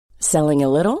Selling a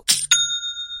little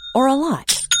or a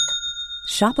lot?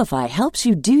 Shopify helps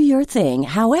you do your thing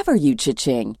however you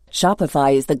cha-ching.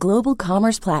 Shopify is the global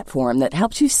commerce platform that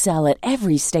helps you sell at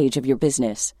every stage of your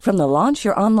business. From the launch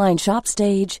your online shop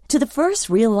stage to the first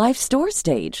real-life store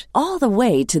stage, all the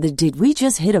way to the did we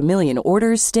just hit a million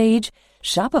orders stage.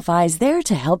 Shopify is there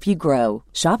to help you grow.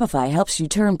 Shopify helps you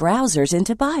turn browsers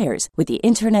into buyers with the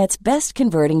internet's best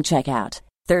converting checkout.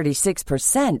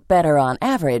 36% better on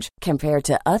average compared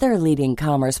to other leading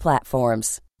commerce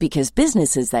platforms. Because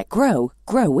businesses that grow,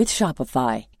 grow with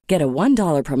Shopify. Get a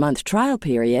 $1 per month trial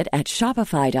period at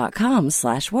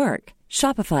shopify.com/work.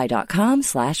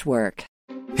 Shopify.com/work.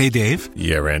 Hey, Dave.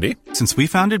 Yeah, Randy. Since we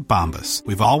founded Bombas,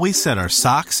 we've always said our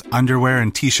socks, underwear,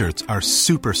 and T-shirts are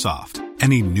super soft.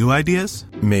 Any new ideas?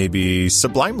 Maybe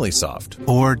sublimely soft.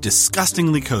 Or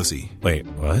disgustingly cozy. Wait,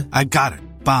 what? I got it.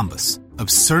 Bombas.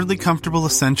 Absurdly comfortable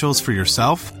essentials for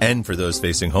yourself and for those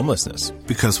facing homelessness.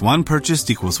 Because one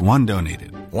purchased equals one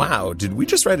donated. Wow, did we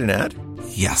just write an ad?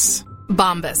 Yes.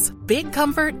 Bombas. Big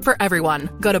comfort for everyone.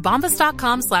 Go to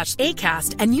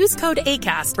bombas.com/ACAST and use code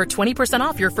ACAST for 20%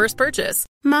 off your first purchase.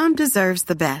 Mom deserves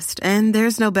the best, and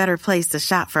there's no better place to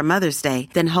shop for Mother's Day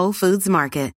than Whole Foods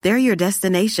Market. They're your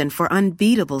destination for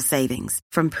unbeatable savings,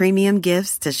 from premium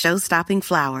gifts to show-stopping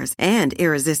flowers and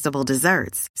irresistible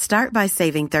desserts. Start by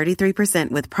saving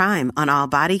 33% with Prime on all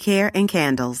body care and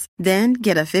candles. Then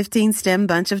get a 15-stem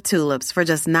bunch of tulips for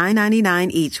just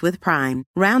 $9.99 each with Prime.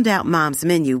 Round out Mom's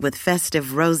menu with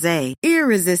festive rosé,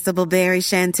 irresistible berry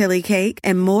chantilly cake,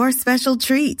 and more special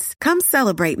treats. Come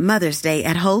celebrate Mother's Day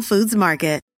at Whole Foods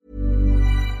Market.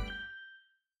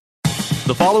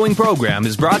 The following program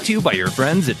is brought to you by your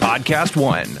friends at Podcast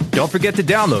One. Don't forget to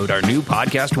download our new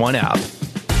Podcast One app.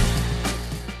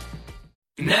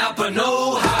 Napa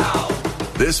Know-How.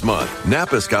 This month,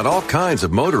 Napa's got all kinds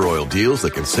of motor oil deals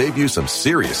that can save you some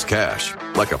serious cash.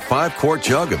 Like a 5-quart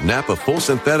jug of Napa full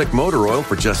synthetic motor oil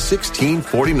for just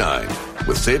 $16.49.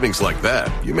 With savings like that,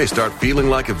 you may start feeling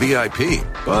like a VIP.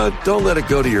 But don't let it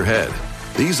go to your head.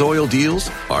 These oil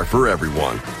deals are for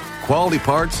everyone. Quality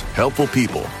parts, helpful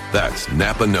people. That's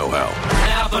Napa Know-How.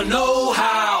 Napa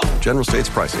Know-How. General States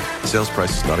pricing. Sales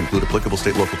prices not include applicable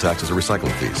state, local taxes, or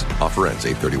recycling fees. Offer ends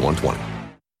 8/31/20.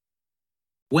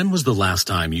 When was the last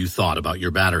time you thought about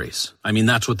your batteries? I mean,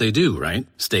 that's what they do, right?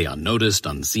 Stay unnoticed,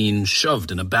 unseen,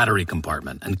 shoved in a battery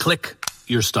compartment, and click,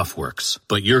 your stuff works.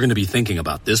 But you're going to be thinking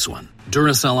about this one.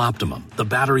 Duracell Optimum, the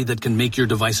battery that can make your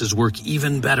devices work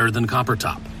even better than copper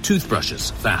top.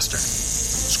 Toothbrushes, faster.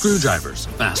 Screwdrivers,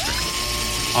 faster.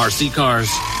 RC cars,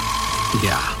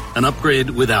 yeah, an upgrade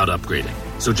without upgrading.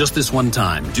 So just this one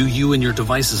time, do you and your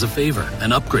devices a favor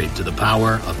and upgrade to the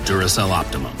power of Duracell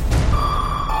Optimum.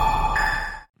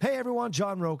 Hey everyone,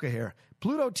 John Roca here.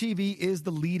 Pluto TV is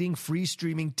the leading free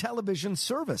streaming television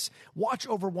service. Watch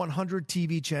over 100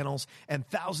 TV channels and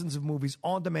thousands of movies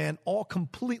on demand, all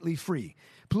completely free.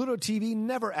 Pluto TV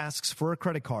never asks for a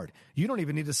credit card. You don't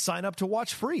even need to sign up to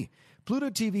watch free. Pluto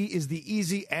TV is the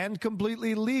easy and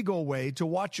completely legal way to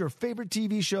watch your favorite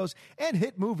TV shows and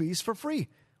hit movies for free.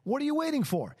 What are you waiting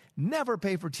for? Never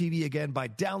pay for TV again by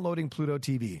downloading Pluto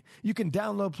TV. You can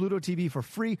download Pluto TV for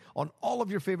free on all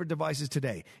of your favorite devices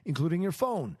today, including your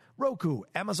phone, Roku,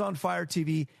 Amazon Fire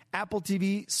TV, Apple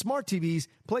TV, smart TVs,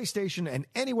 PlayStation, and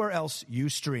anywhere else you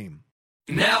stream.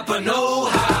 Napa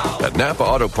Know-How. At Napa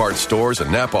Auto Parts stores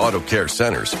and Napa Auto Care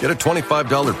centers, get a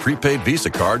 $25 prepaid Visa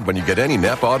card when you get any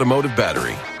Napa Automotive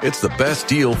battery. It's the best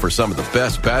deal for some of the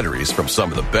best batteries from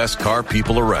some of the best car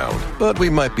people around. But we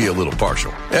might be a little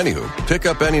partial. Anywho, pick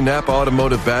up any Napa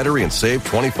Automotive battery and save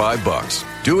 $25.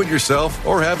 Do it yourself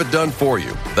or have it done for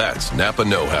you. That's Napa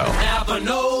Know-How. Napa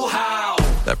Know-How.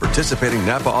 At participating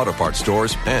Napa Auto Parts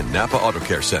stores and Napa Auto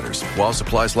Care centers while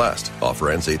supplies last. Offer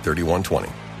ends 8/31/20.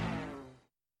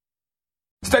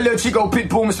 It's that little Chico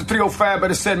Pitbull, Mr. 305,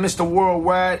 better said Mr.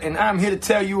 Worldwide, and I'm here to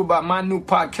tell you about my new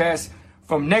podcast,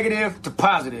 From Negative to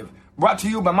Positive, brought to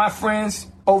you by my friends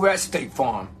over at State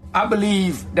Farm. I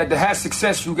believe that to have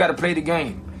success, you got to play the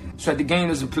game, so that the game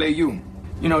doesn't play you.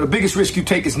 You know, the biggest risk you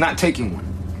take is not taking one.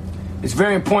 It's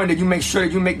very important that you make sure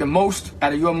that you make the most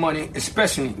out of your money,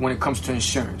 especially when it comes to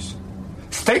insurance.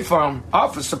 State Farm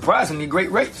offers surprisingly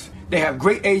great rates. They have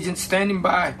great agents standing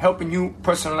by helping you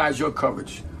personalize your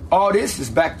coverage. All this is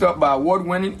backed up by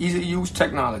award-winning, easy-to-use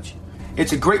technology.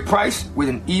 It's a great price with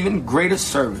an even greater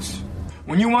service.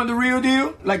 When you want the real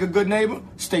deal, like a good neighbor,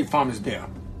 State Farm is there.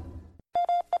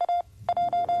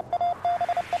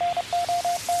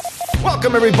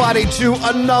 Welcome, everybody, to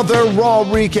another Raw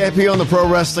Recap here on the Pro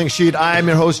Wrestling Sheet. I am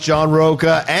your host, John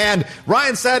Roca, and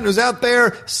Ryan Satin, who's out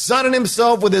there sunning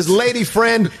himself with his lady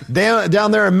friend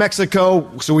down there in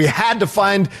Mexico. So we had to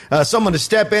find someone to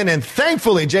step in, and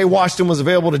thankfully Jay Washington was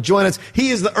available to join us. He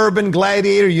is the urban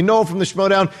gladiator. You know him from the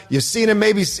Schmodown. You've seen him.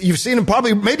 Maybe you've seen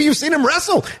him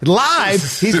wrestle live.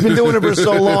 He's been doing it for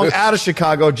so long out of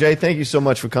Chicago. Jay, thank you so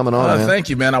much for coming on. Man. Thank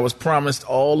you, man. I was promised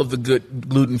all of the good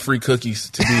gluten-free cookies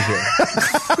to be here.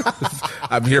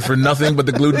 I'm here for nothing but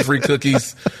the gluten-free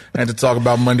cookies and to talk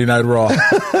about Monday Night Raw.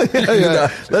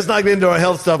 Let's not get into our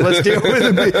health stuff. Let's deal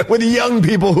with the young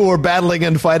people who are battling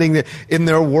and fighting in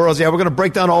their worlds. Yeah, we're going to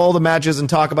break down all the matches and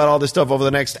talk about all this stuff over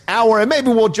the next hour, and maybe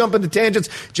we'll jump into tangents.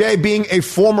 Jay, being a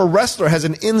former wrestler, has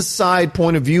an inside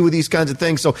point of view with these kinds of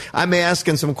things, so I may ask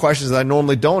him some questions that I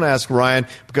normally don't ask Ryan,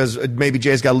 because maybe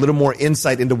Jay's got a little more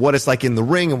insight into what it's like in the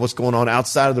ring and what's going on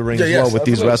outside of the ring as well with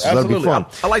these wrestlers. That'd be fun.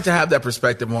 I like to have that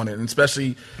perspective on it, and especially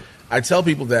I tell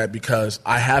people that because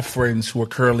I have friends who are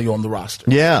currently on the roster.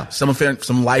 Yeah. Some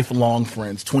lifelong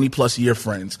friends, 20-plus year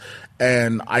friends.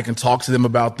 And I can talk to them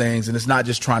about things, and it's not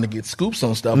just trying to get scoops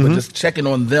on stuff, but just checking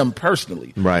on them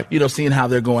personally. Right. You know, seeing how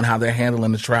they're going, how they're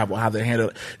handling the travel, how they're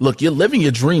handling. Look, you're living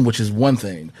your dream, which is one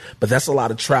thing, but that's a lot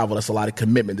of travel. That's a lot of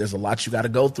commitment. There's a lot you got to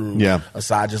go through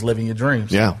aside just living your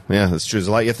dreams. Yeah, that's true. There's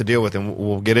a lot you have to deal with, and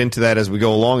we'll get into that as we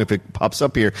go along if it pops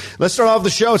up here. Let's start off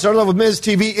the show. Start off with Miz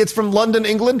TV. It's from London,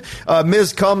 England.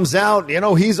 Miz comes out. You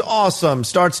know, he's awesome.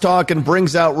 Starts talking,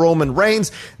 brings out Roman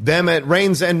Reigns.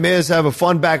 Reigns and Miz have a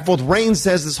fun back and forth. Reigns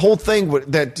has this whole thing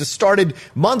that just started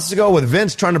months ago with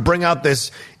Vince trying to bring out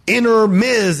this inner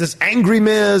Miz, this angry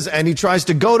Miz, and he tries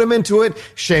to goad him into it.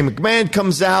 Shane McMahon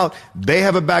comes out. They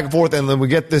have a back and forth, and then we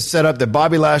get this set up that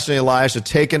Bobby Lashley and Elias are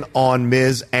taking on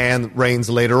Miz and Reigns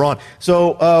later on.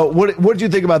 So what did you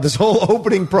think about this whole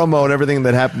opening promo and everything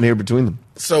that happened here between them?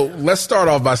 So let's start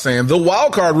off by saying the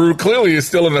wild card rule clearly is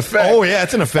still in effect. Oh, yeah,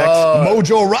 it's in effect.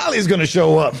 Mojo Rawley is going to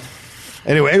show up.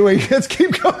 Anyway, let's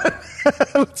keep going.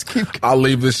 I'll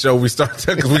leave this show. We start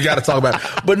because we got to talk about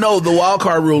it. But no, the wild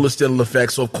card rule is still in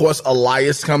effect. So of course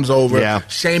Elias comes over. Yeah.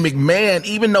 Shane McMahon,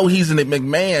 even though he's in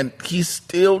McMahon, he's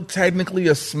still technically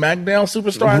a SmackDown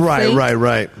superstar.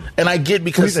 Right. And I get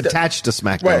because he's attached to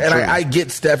SmackDown. Right, and I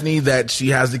get Stephanie that she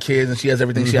has the kids and she has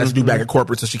everything she has to do back at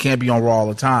corporate, so she can't be on Raw all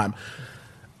the time.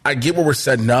 I get what we're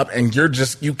setting up, and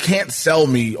you can't sell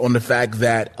me on the fact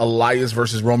that Elias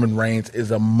versus Roman Reigns is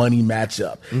a money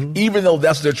matchup, even though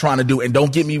that's what they're trying to do. And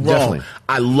don't get me wrong, Definitely.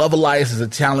 I love Elias as a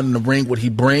talent in the ring, what he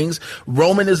brings.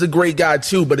 Roman is a great guy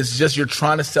too, but it's just you're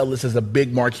trying to sell this as a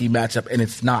big marquee matchup, and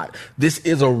it's not. This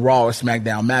is a Raw or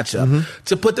SmackDown matchup.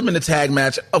 To put them in the tag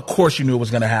match, of course you knew it was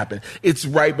going to happen. It's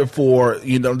right before,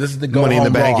 this is the go Money home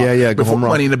in the Bank. Raw, Yeah, go before home Raw.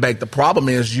 Money in the Bank. The problem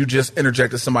is you just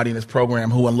interjected somebody in this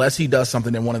program who, unless he does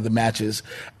something in one of the matches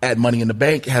at Money in the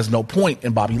Bank, has no point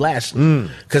in Bobby Lashley.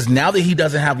 Because now that he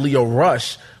doesn't have Leo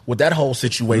Rush with that whole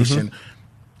situation,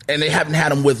 and they haven't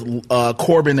had him with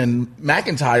Corbin and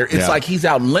McIntyre, it's like he's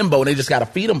out in limbo and they just got to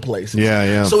feed him places.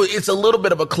 Yeah. So it's a little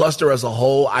bit of a cluster as a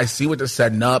whole. I see what they're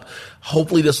setting up.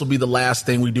 Hopefully this will be the last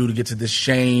thing we do to get to this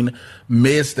Shane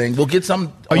Miz thing. We'll get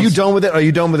some. Are you done with it? Are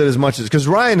you done with it as much as, because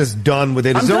Ryan is done with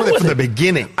it. He's done with it from the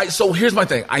beginning. So here's my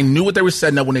thing. I knew what they were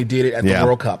setting up when they did it at the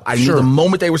World Cup. I knew the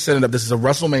moment they were setting up, this is a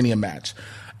WrestleMania match.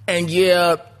 And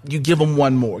you give them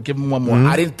one more.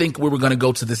 I didn't think we were going to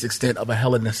go to this extent of a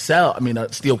Hell in a Cell.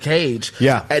 a steel cage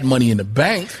at Money in the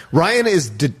Bank.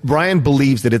 Ryan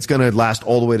believes that it's going to last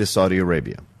all the way to Saudi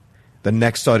Arabia, the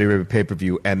next Saudi Arabia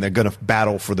pay-per-view, and they're going to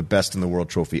battle for the Best in the World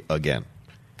trophy again.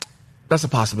 That's a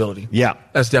possibility. Yeah.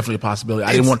 That's definitely a possibility.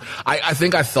 I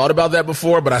think I thought about that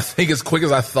before, but I think as quick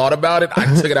as I thought about it,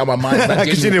 I took it out of my mind.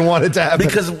 Because you didn't want it to happen.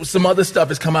 Because some other stuff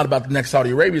has come out about the next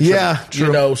Saudi Arabia trip. Yeah,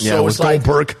 true. So it's like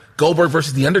Goldberg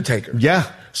versus The Undertaker. Yeah.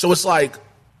 So it's like,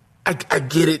 I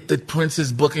get it. The Prince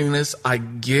is booking this. I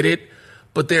get it.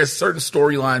 But there's certain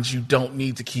storylines you don't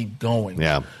need to keep going.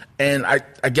 Yeah. And I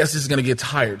guess this is going to get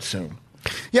tired soon.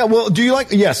 Yeah, well, do you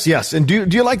like, yes. And do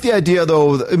you like the idea,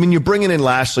 though? You're bringing in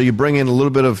Lashley, you bring in a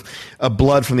little bit of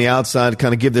blood from the outside to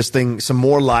kind of give this thing some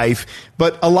more life.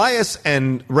 But Elias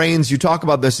and Reigns, you talk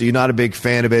about this, you're not a big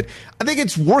fan of it. I think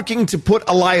it's working to put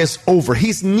Elias over.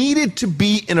 He's needed to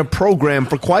be in a program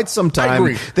for quite some time. I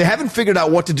agree. They haven't figured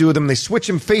out what to do with him. They switch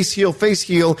him face heel.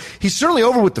 He's certainly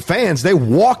over with the fans. They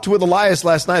walked with Elias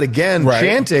last night again,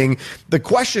 chanting. The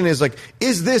question is,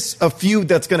 is this a feud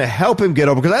that's going to help him get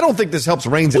over? Because I don't think this helps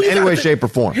Reigns in any way, shape, or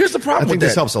form. Here's the problem. I think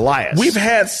this helps Elias. We've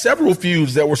had several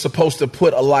feuds that were supposed to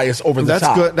put Elias over the top.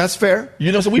 That's good. That's fair.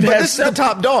 So we've had. This is the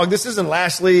top dog. This isn't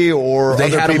Lashley or they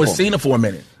other had people. him with Cena for a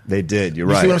minute. They did. You're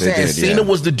right. You see what I'm saying? And Cena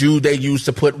was the dude they used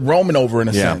to put Roman over in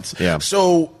a sense. Yeah.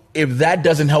 So if that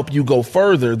doesn't help you go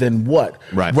further, then what?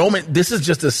 Right. Roman, this is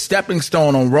just a stepping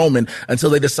stone on Roman until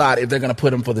they decide if they're going to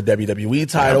put him for the WWE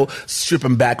title, strip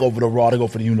him back over to Raw to go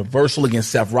for the Universal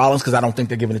against Seth Rollins, because I don't think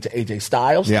they're giving it to AJ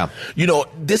Styles. Yeah. You know,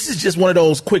 this is just one of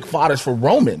those quick fodders for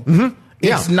Roman. Mm-hmm.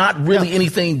 It's not really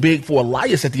anything big for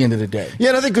Elias at the end of the day. Yeah,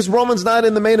 and I think because Roman's not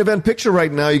in the main event picture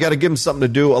right now, you got to give him something to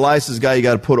do. Elias is a guy you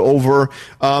got to put over.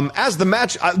 As the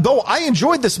match, though, I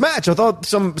enjoyed this match. I thought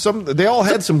they all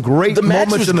had some great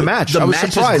moments in the match. I was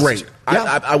surprised. Great.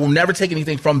 Yeah. I will never take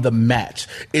anything from the match.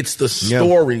 It's the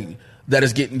story that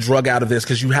is getting drug out of this,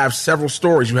 because you have several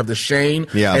stories. You have the Shane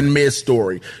and Miz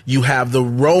story. You have the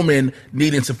Roman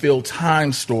needing to fill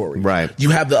time story. Right.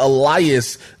 You have the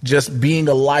Elias just being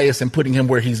Elias and putting him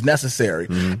where he's necessary.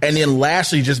 Mm-hmm. And then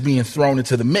Lashley just being thrown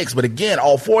into the mix. But again,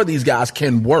 all four of these guys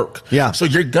can work. Yeah. So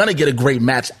you're going to get a great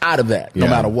match out of that, no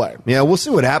matter what. Yeah, we'll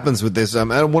see what happens with this.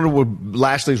 I wonder what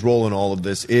Lashley's role in all of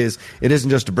this is. It isn't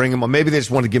just to bring him on. Maybe they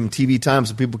just want to give him TV time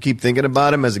so people keep thinking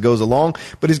about him as it goes along.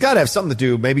 But he's got to have something to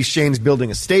do. Maybe Shane's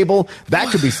building a stable. That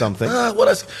could be something.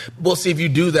 Well, see, if you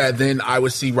do that, then I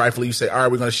would see rightfully you say, all right,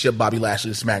 we're going to ship Bobby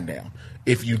Lashley to SmackDown.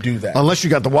 If you do that, unless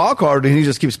you got the wild card and he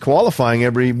just keeps qualifying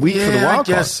every week for the wild card.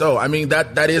 I guess so. I mean,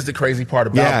 that is the crazy part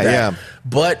about that. Yeah.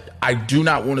 But I do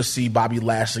not want to see Bobby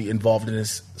Lashley involved in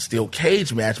this steel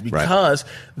cage match, because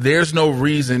there's no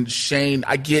reason Shane.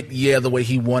 I get the way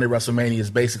he won at WrestleMania is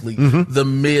basically the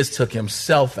Miz took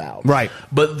himself out. Right.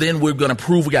 But then we're going to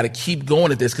prove we got to keep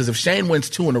going at this, because if Shane wins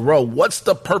 2 in a row, what's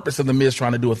the purpose of the Miz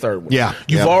trying to do a third one? Yeah.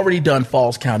 You've already done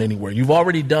Falls Count Anywhere. You've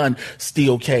already done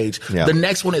steel cage. Yeah. The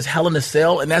next one is Hell in a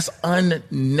Cell, and that's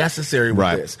unnecessary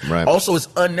with this. Right. Also, it's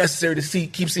unnecessary to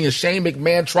keep seeing Shane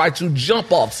McMahon try to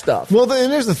jump off stuff. Well,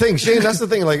 then here's the thing, Shane. That's the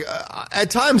thing. Like at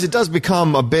times, it does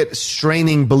become a bit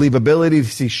straining believability to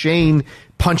see Shane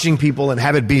punching people and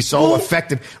have it be so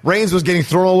effective. Reigns was getting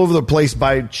thrown all over the place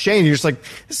by Shane. You're just like,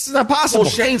 this is not possible.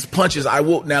 Well, Shane's punches,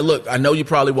 now look, I know you're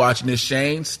probably watching this,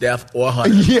 Shane, Steph, or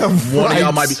Hunter. Yeah, One of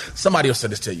y'all might be. Somebody will say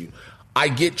this to you. I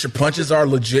get your punches are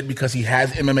legit because he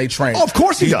has MMA training. Oh, of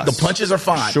course he does. The punches are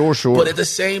fine. Sure. But at the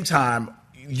same time,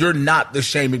 you're not the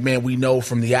Shane McMahon we know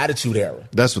from the Attitude Era.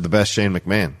 That's what the best Shane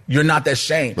McMahon. You're not that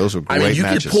Shane. Those were great you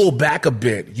matches. can pull back a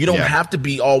bit. You don't have to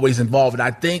be always involved. And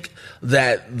I think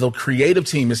that the creative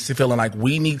team is feeling like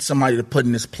we need somebody to put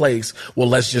in this place. Well,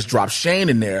 let's just drop Shane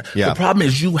in there. Yeah. The problem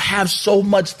is you have so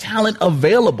much talent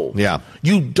available. Yeah.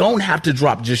 You don't have to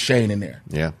drop just Shane in there.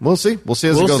 Yeah. We'll see. We'll see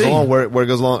as it goes along, where it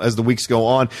goes along as the weeks go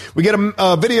on. We get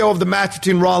a video of the match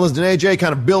between Rollins and AJ,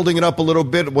 kind of building it up a little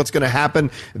bit, what's going to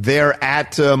happen there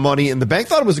at Money in the Bank.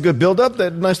 Thought it was a good build-up,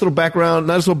 that nice little background,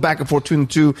 nice little back and forth between the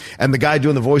two, and the guy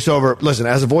doing the voiceover. Listen,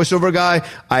 as a voiceover guy,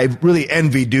 I really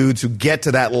envy dudes who get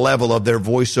to that level of their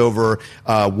voiceover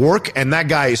work, and that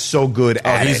guy is so good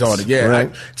at it. He's on it, yeah.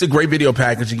 Right? It's a great video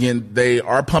package. Again, they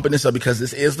are pumping this up because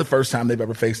this is the first time they've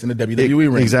ever faced in the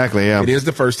WWE ring. Exactly, yeah. It is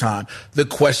the first time. The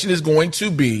question is going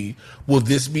to be, will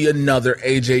this be another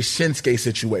AJ Shinsuke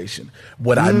situation?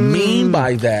 What I mean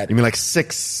by that... You mean like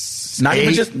 6... Not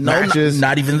even just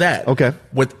not even that. Okay.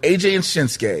 With AJ and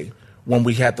Shinsuke, when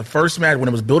we had the first match, when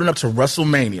it was building up to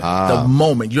WrestleMania, the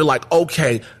moment you're like,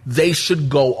 okay, they should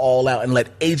go all out and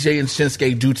let AJ and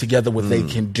Shinsuke do together what they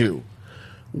can do.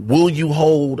 Will you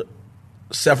hold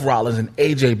Seth Rollins and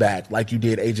AJ back like you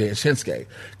did AJ and Shinsuke?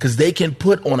 Because they can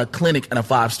put on a clinic and a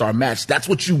 5-star match. That's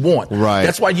what you want. Right.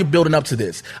 That's why you're building up to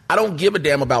this. I don't give a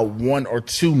damn about 1 or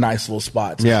 2 nice little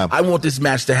spots. Yeah. I want this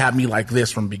match to have me like this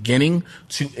from beginning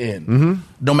to end.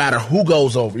 No matter who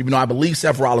goes over, even though I believe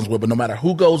Seth Rollins will, but no matter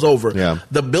who goes over,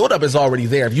 the buildup is already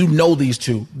there. If you know these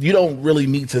two, you don't really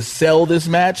need to sell this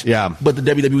match. Yeah. But the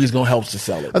WWE is going to help to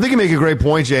sell it. I think you make a great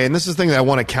point, Jay, and this is the thing that I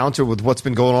want to counter with what's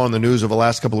been going on in the news over the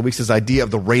last couple of weeks, this idea of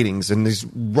the ratings and these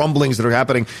rumblings that are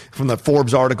happening from the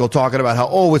Forbes article talking about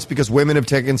how, it's because women have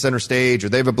taken center stage or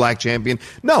they have a black champion.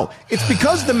 No, it's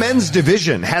because the men's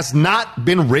division has not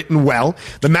been written well.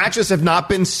 The matches have not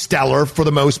been stellar for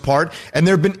the most part, and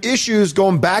there have been issues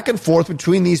going back and forth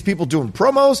between these people doing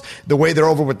promos, the way they're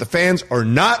over with the fans or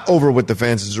not over with the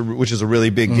fans, which is a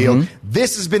really big deal.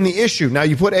 This has been the issue. Now,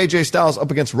 you put AJ Styles up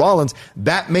against Rollins,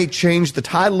 that may change the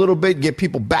tide a little bit, get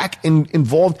people back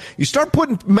involved. You start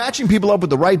matching people up with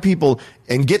the right people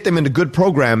and get them into good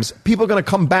programs, people are going to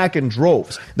come back in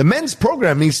droves. The men's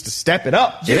program needs to step it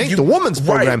up. It ain't the women's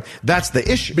program. That's the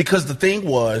issue. Because the thing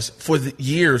was, for the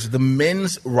years, the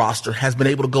men's roster has been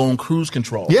able to go on cruise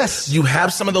control. Yes. You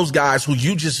have some of those guys who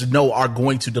you just know are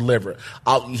going to deliver.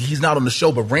 He's not on the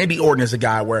show, but Randy Orton is a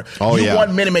guy where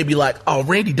 1 minute may be like,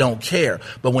 Randy don't care.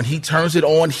 But when he turns it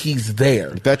on, he's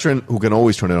there. Veteran who can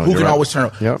always turn it on. Who can always turn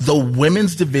it on. Yep. The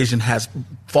women's division has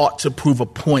fought to prove a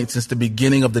point since the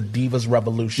beginning of the Divas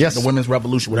Revolution, the Women's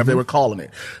Revolution, whatever they were calling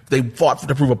it. They fought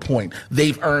to prove a point.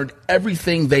 They've earned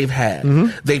everything they've had.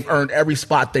 They've earned every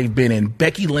spot they've been in.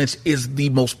 Becky Lynch is the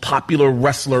most popular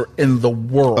wrestler in the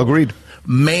world. Agreed.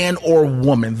 Man or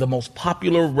woman, the most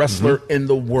popular wrestler in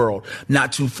the world.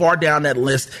 Not too far down that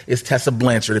list is Tessa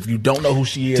Blanchard. If you don't know who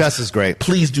she is, Tessa's great.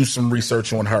 Please do some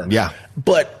research on her. Yeah.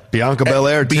 But Bianca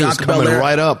Belair, too, is coming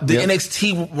right up. The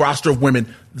NXT roster of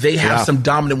women, they have some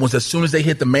dominant ones. As soon as they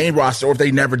hit the main roster, or if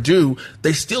they never do,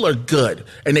 they still are good.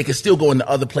 And they can still go into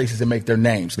other places and make their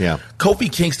names. Yeah.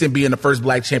 Kofi Kingston being the first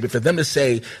black champion, for them to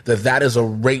say that is a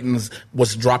ratings,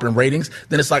 was dropping ratings,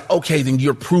 then it's like, okay, then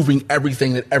you're proving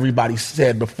everything that everybody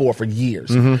said before for years.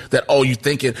 That, you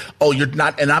thinking, you're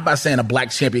not, and I'm not saying a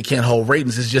black champion can't hold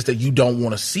ratings, it's just that you don't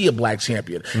want to see a black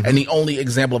champion. And the only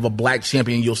example of a black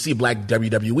champion you'll see, black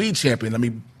WWE champion, let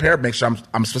me make sure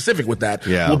I'm specific with that,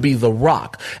 will be The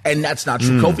Rock. And that's not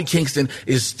true. Kofi Kingston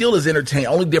is still as entertaining.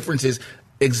 Only difference is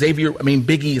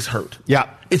Big E is hurt. Yeah.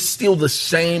 It's still the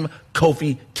same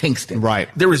Kofi Kingston. Right.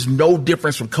 There is no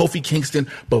difference from Kofi Kingston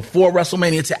before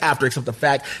WrestleMania to after, except the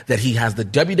fact that he has the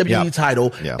WWE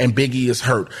title and Big E is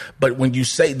hurt. But when you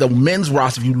say the men's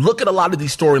roster, if you look at a lot of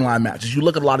these storyline matches, you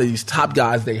look at a lot of these top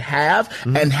guys they have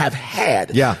and have had,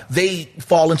 they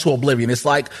fall into oblivion. It's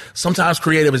like sometimes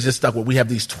creative is just stuck with, we have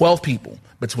these 12 people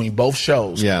between both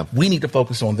shows. We need to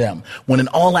focus on them. When in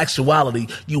all actuality,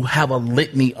 you have a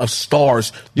litany of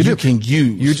stars you can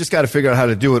use. You just got to figure out how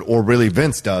to do it, or really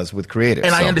Vince does with creative.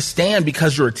 And I understand,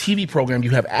 because you're a TV program,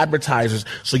 you have advertisers,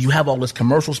 so you have all this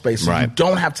commercial space, so you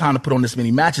don't have time to put on this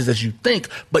many matches as you think,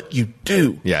 but you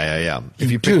do. If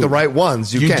you pick the right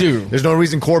ones, you can. There's no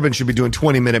reason Corbin should be doing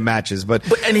 20-minute matches,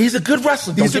 and he's a good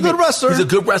wrestler. He's a good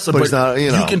wrestler, but he's not,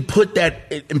 you can put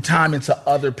that time into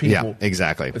other people.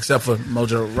 Exactly. Except for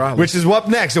Mojo Rawley, which is up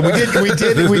next. And we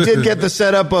did get the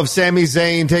setup of Sami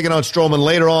Zayn taking on Strowman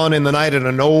later on in the night in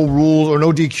a no rules or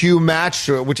no DQ match,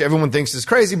 which everyone thinks is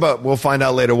crazy, but we'll find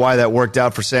out later why that worked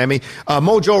out for Sami.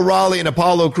 Mojo Rawley and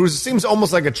Apollo Crews. It seems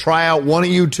almost like a tryout. One of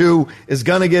you two is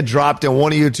going to get dropped, and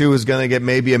one of you two is going to get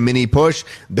maybe a mini push.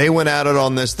 They went at it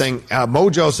on this thing.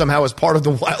 Mojo somehow is part of the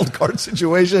wild card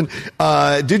situation.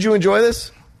 Did you enjoy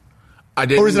this? I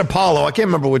did. Or is it Apollo? I can't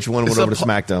remember which one went over to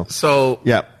SmackDown. So,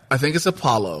 I think it's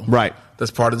Apollo. Right.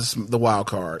 That's part of the wild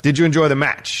card. Did you enjoy the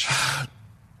match?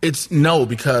 No,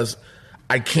 because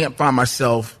I can't find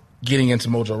myself getting into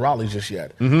Mojo Rawley just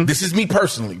yet. This is me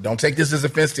personally. Don't take this as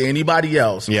offense to anybody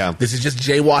else. This is just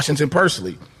Jay Washington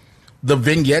personally. The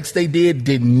vignettes they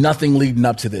did nothing leading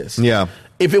up to this.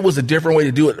 If it was a different way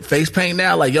to do it, face paint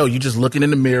now, like, you just looking in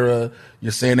the mirror,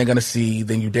 you're saying they're going to see,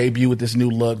 then you debut with this new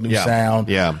look, new sound.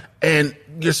 And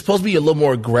you're supposed to be a little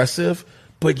more aggressive,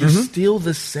 but you're still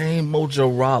the same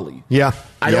Mojo Rawley.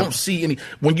 I don't see any.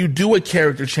 When you do a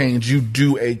character change, you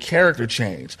do a character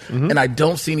change. And I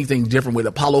don't see anything different with it.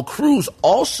 Apollo Crews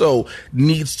also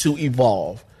needs to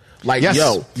evolve. Like,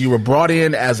 you were brought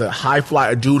in as a high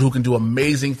flyer, a dude who can do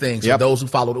amazing things. For those who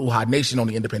followed Uhaa Nation on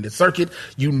the independent circuit,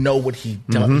 you know what he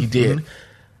did.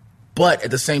 But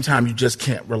at the same time, you just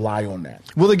can't rely on that.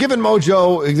 Well, they're giving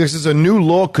Mojo, this is a new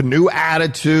look, a new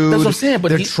attitude. That's what I'm saying. But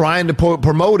they're trying to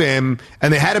promote him,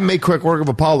 and they had to make quick work of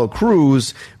Apollo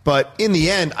Crews. But in the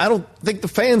end, I don't think the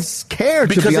fans care,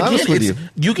 to be honest with you.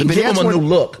 You can give him a new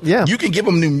look. You can give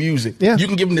him new music. You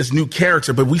can give him this new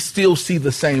character, but we still see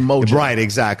the same Mojo. Right,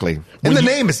 exactly. And the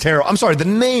name is terrible. I'm sorry, the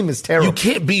name is terrible. You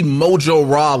can't be Mojo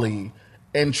Rawley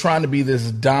and trying to be this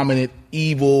dominant,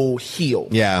 evil heel.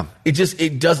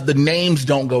 The names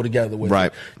don't go together with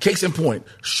it. Case in point,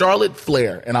 Charlotte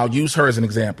Flair, and I'll use her as an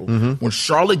example. When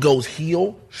Charlotte goes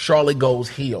heel, Charlotte goes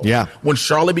heel. When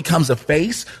Charlotte becomes a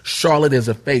face, Charlotte is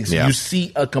a face. You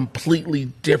see a completely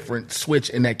different switch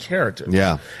in that character.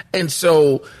 And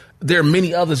so there are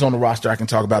many others on the roster I can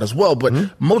talk about as well, but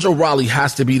Mojo Rawley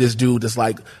has to be this dude that's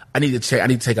like, I need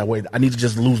to take away, I need to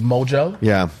just lose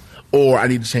Mojo. Or I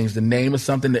need to change the name of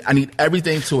something. I need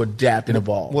everything to adapt and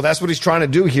evolve. Well, that's what he's trying to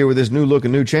do here with his new look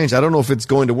and new change. I don't know if it's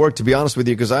going to work, to be honest with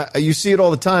you, because you see it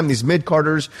all the time. These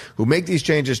mid-carders who make these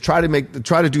changes, try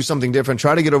to do something different,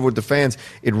 try to get over with the fans.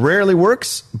 It rarely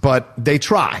works, but they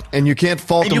try, and you can't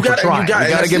fault them for trying. You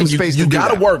got to give them space to do that. You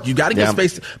got to work. You got to give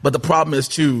space. But the problem is,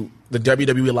 too, the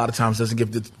WWE a lot of times doesn't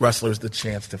give the wrestlers the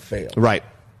chance to fail. Right.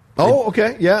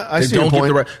 Okay. Yeah, I see your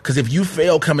point. Because if you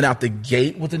fail coming out the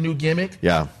gate with a new gimmick,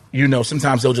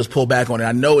 sometimes they'll just pull back on it.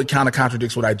 I know it kind of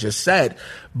contradicts what I just said,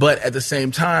 but at the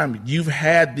same time, you've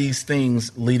had these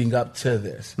things leading up to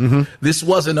this. This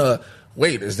wasn't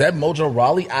wait, is that Mojo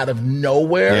Rawley out of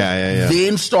nowhere?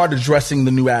 Then start addressing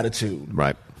the new attitude.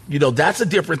 that's a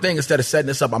different thing. Instead of setting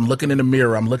this up, I'm looking in the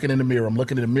mirror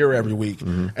every week,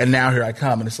 and now here I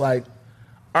come, and it's like,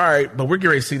 all right, but we're getting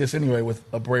ready to see this anyway with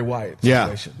a Bray Wyatt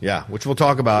situation. Yeah, which we'll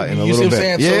talk about in a You little see bit. what I'm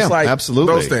saying? Yeah, So it's like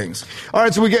absolutely. those things. All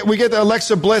right, so we get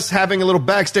Alexa Bliss having a little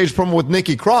backstage promo with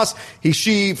Nikki Cross.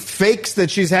 She fakes that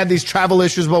she's had these travel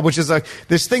issues, which is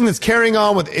this thing that's carrying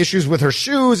on with issues with her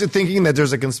shoes and thinking that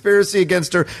there's a conspiracy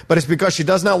against her, but it's because she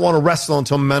does not want to wrestle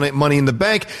until Money in the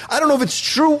Bank. I don't know if it's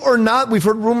true or not. We've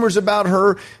heard rumors about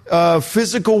her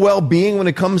physical well-being when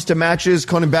it comes to matches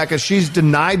coming back, as she's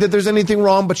denied that there's anything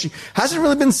wrong, but she hasn't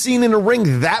really been seen in a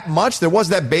ring that much. There was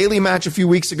that Bayley match a few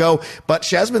weeks ago, but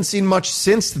she hasn't been seen much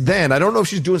since then. I don't know if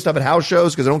she's doing stuff at house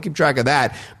shows because I don't keep track of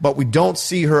that, but we don't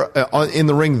see her in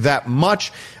the ring that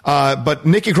much. But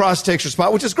Nikki Cross takes her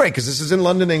spot, which is great because this is in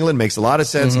London, England. Makes a lot of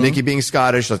sense. Nikki being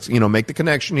Scottish, let's make the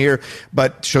connection here.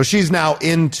 But so she's now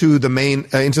into the main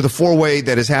into the four-way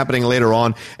that is happening later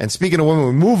on. And speaking of women,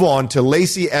 we move on to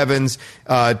Lacey Evans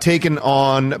taking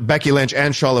on Becky Lynch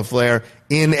and Charlotte Flair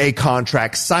in a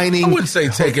contract signing. I wouldn't say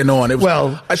taking on. It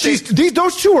was,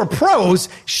 those two are pros.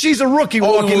 She's a rookie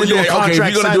walking into a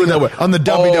contract signing on the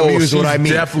WWE is what I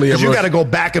mean. Definitely, you got to go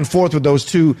back and forth with those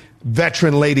two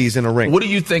veteran ladies in a ring. What do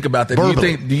you think about that?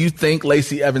 Do you think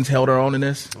Lacey Evans held her own in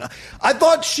this? I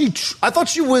thought she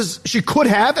could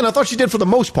have, and I thought she did for the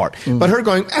most part. But her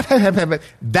going,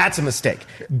 that's a mistake.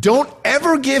 Don't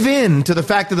ever give in to the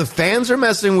fact that the fans are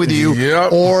messing with you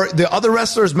or the other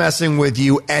wrestlers messing with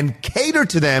you, and cater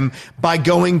to them by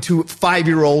going to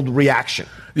 5-year-old reaction.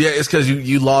 Yeah, it's because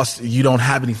you lost. You don't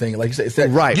have anything. Like you said, it's that,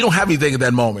 right. You don't have anything at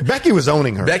that moment. Becky was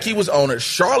owning her. Becky was owning her.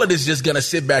 Charlotte is just going to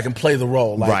sit back and play the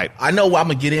role. Like, right. I know I'm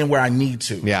going to get in where I need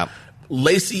to. Yeah.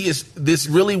 This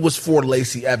really was for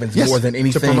Lacey Evans more than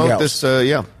anything to promote else.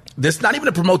 This, This not even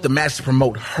to promote the match, to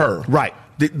promote her. Right.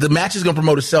 The match is going to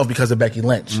promote itself because of Becky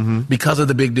Lynch, because of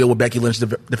the big deal with Becky Lynch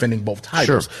defending both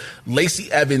titles. Sure. Lacey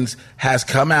Evans has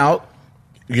come out,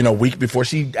 week before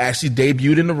she actually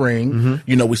debuted in the ring.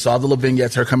 We saw the little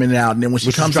vignettes, her coming out, and then when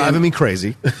she comes in, driving me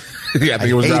crazy. Yeah, I think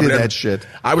it was hated that shit.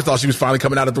 I thought she was finally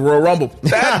coming out at the Royal Rumble.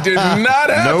 That did not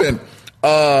happen.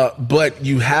 Nope. But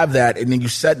you have that, and then you're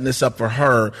setting this up for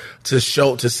her to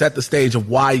set the stage of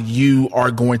why you are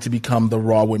going to become the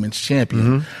Raw Women's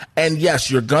Champion. And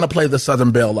yes, you're going to play the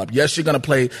Southern Belle up. Yes, you're going to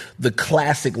play the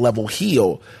classic level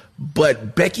heel.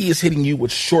 But Becky is hitting you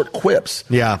with short quips.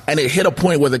 Yeah. And it hit a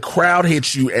point where the crowd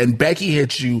hits you and Becky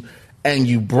hits you and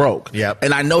you broke. Yep.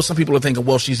 And I know some people are thinking,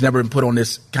 well, she's never been put on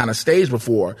this kind of stage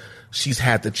before. She's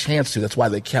had the chance to. That's why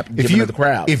they kept giving her the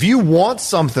crowd. If you want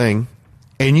something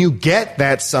and you get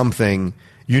that something,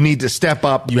 you need to step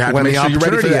up when the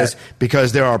opportunity is,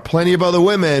 because there are plenty of other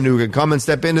women who can come and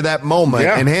step into that moment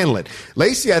and handle it.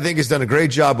 Lacey, I think, has done a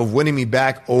great job of winning me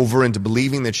back over into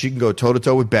believing that she can go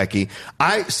toe-to-toe with Becky.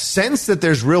 I sense that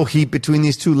there's real heat between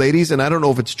these two ladies, and I don't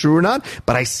know if it's true or not,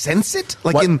 but I sense it.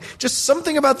 In just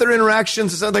something about their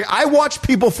interactions. Like, I watch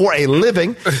people for a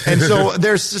living, and so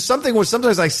there's just something where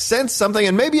sometimes I sense something,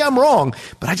 and maybe I'm wrong,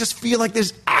 but I just feel like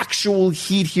there's actual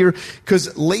heat here,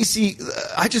 because Lacey,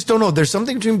 I just don't know. There's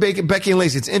something between Becky and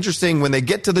Lacey. It's interesting when they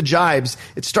get to the jibes,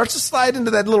 it starts to slide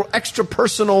into that little extra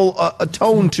personal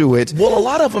tone to it. Well, a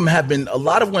lot of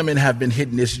women have been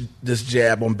hitting this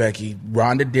jab on Becky.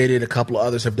 Ronda did it. A couple of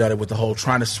others have done it with the whole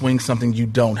trying to swing something you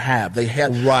don't have. They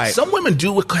have some women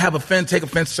do take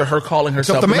offense to her calling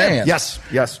herself the man. Yes.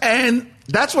 And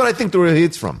that's what I think the real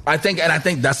heat's from. I think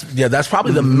that's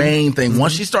probably the main thing.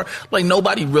 Once she started,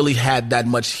 nobody really had that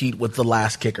much heat with the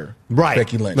last kicker, right?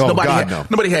 Becky Lynch. No,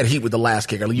 nobody had heat with the last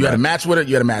kicker. You had a match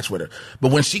with her.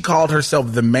 But when she called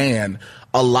herself the man,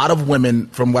 a lot of women,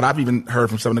 from what I've even heard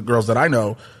from some of the girls that I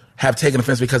know, have taken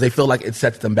offense because they feel like it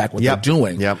sets them back what they're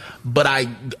doing. Yep. But I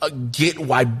get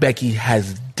why Becky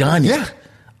has done it. Yeah.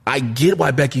 I get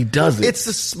why Becky does it. It's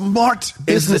a smart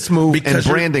business move and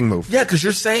branding move. Yeah, because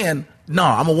you're saying, no,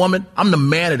 I'm a woman. I'm the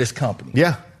man of this company.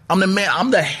 Yeah. I'm the man.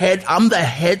 I'm the head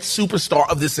superstar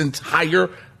of this entire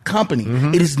company.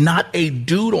 It is not a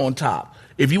dude on top.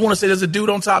 If you want to say there's a dude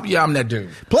on top, yeah, I'm that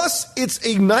dude. Plus, it's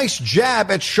a nice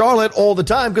jab at Charlotte all the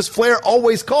time, because Flair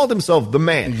always called himself the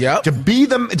man. Yep. To be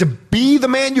the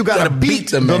man, you got to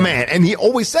beat the man. And he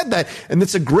always said that. And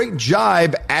it's a great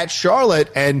jibe at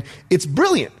Charlotte, and it's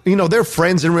brilliant. They're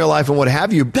friends in real life and what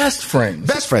have you. Best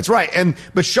friends, right.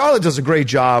 But Charlotte does a great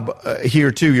job here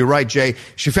too. You're right, Jay.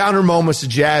 She found her moments to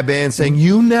jab in, saying,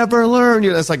 "You never learn."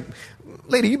 That's like,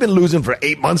 lady, you've been losing for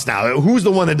 8 months now. Who's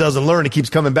the one that doesn't learn and keeps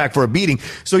coming back for a beating?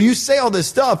 So you say all this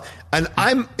stuff. And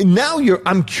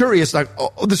I'm curious. Like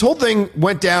this whole thing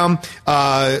went down.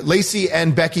 Lacey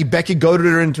and Becky goaded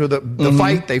her into the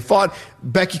fight. They fought.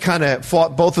 Becky kind of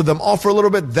fought both of them off for a little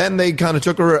bit. Then they kind of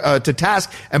took her to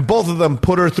task, and both of them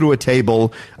put her through a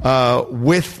table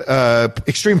with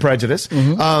extreme prejudice.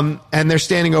 And they're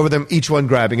standing over them, each one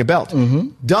grabbing a belt.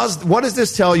 What does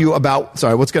this tell you about?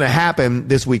 What's going to happen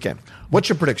this weekend? What's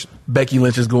your prediction? Becky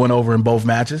Lynch is going over in both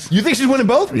matches. You think she's winning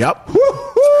both? Yep.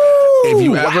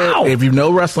 If you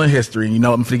know wrestling history, I'm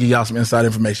going to give y'all some inside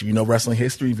information. You know wrestling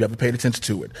history, if you ever paid attention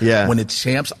to it. Yeah. When the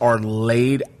champs are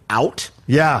laid out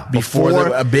before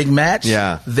a big match,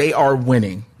 they are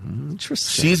winning.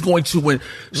 Interesting. She's going to win.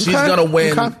 She's going to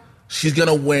win. Okay. She's going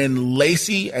to win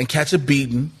Lacey and catch a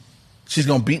beating. She's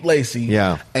going to beat Lacey.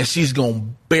 And she's going to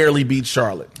barely beat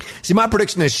Charlotte. See, my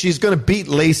prediction is she's going to beat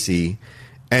Lacey.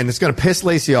 And it's going to piss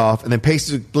Lacey off, and then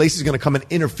Lacey's going to come and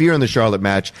interfere in the Charlotte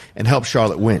match and help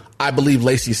Charlotte win. I believe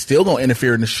Lacey's still going to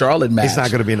interfere in the Charlotte match. It's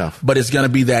not going to be enough. But it's going to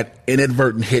be that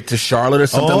inadvertent hit to Charlotte or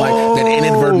something like that.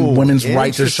 Inadvertent women's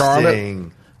right to Charlotte.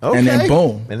 Okay. And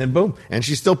then boom. And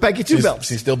she's still Becky Two Belts.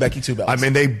 She's still Becky Two Belts. I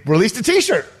mean, they released a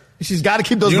T-shirt. She's got to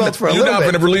keep those belts for a little bit. You're not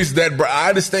going to release that, bro. I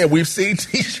understand. We've seen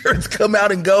T-shirts come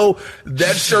out and go.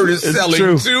 That shirt is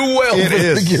selling too well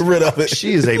to get rid of it.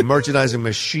 She is a merchandising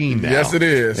machine now. Yes, it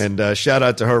is. And shout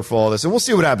out to her for all this. And we'll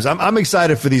see what happens. I'm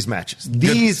excited for these matches.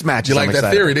 These matches. You like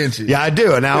that theory, didn't you? Yeah, I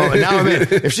do. And now I'm in.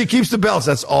 If she keeps the belts,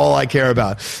 that's all I care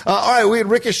about. All right, we had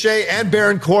Ricochet and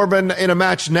Baron Corbin in a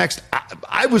match next.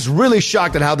 I was really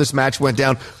shocked at how this match went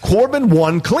down. Corbin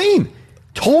won clean.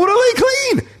 Totally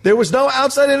clean. There was no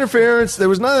outside interference. There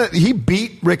was none. He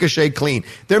beat Ricochet clean.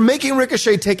 They're making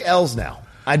Ricochet take L's now.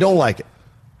 I don't like it.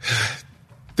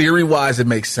 Theory-wise, it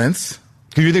makes sense.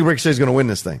 Do you think Ricochet's going to win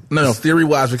this thing? No,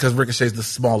 theory-wise, because Ricochet's the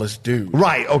smallest dude.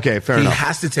 Right, okay, fair enough. He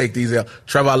has to take these L's.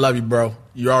 Trevor, I love you, bro.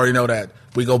 You already know that.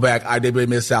 We go back IWA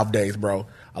Mid-South days, bro.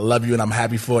 I love you, and I'm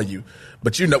happy for you.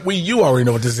 But you already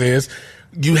know what this is.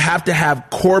 You have to have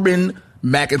Corbin,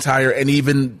 McIntyre, and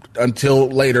even until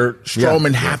later,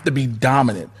 Strowman have to be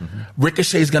dominant.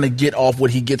 Ricochet's going to get off what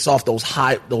he gets off, those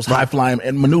high flying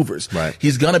and maneuvers. Right.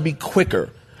 He's going to be quicker,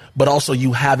 but also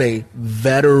you have a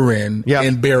veteran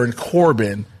in Baron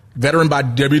Corbin, veteran by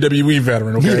WWE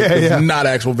veteran, okay? Not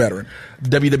actual veteran.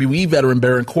 WWE veteran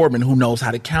Baron Corbin who knows how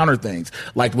to counter things.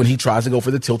 Like when he tries to go for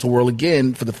the tilt-a-whirl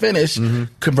again for the finish,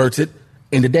 converts it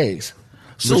into days.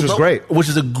 Which is great. Which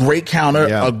is a great counter,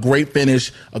 a great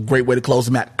finish, a great way to close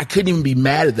the match. I couldn't even be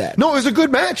mad at that. No, it was a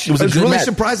good match. I was really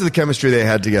surprised at the chemistry they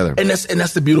had together. And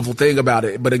that's the beautiful thing about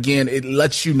it. But again, it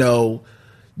lets you know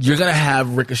you're going to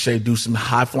have Ricochet do some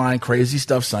high-flying, crazy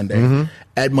stuff Sunday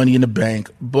at Money in the Bank.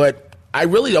 But I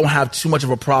really don't have too much of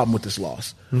a problem with this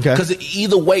loss. Because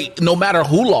either way, no matter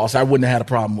who lost, I wouldn't have had a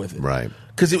problem with it. Right.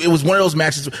 Because it was one of those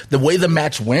matches, the way the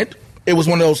match went, it was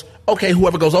one of those, okay,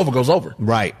 whoever goes over, goes over.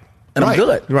 Right. And I'm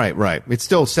good. Right. It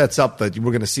still sets up that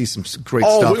we're going to see some great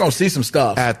stuff. Oh, we're going to see some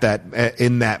stuff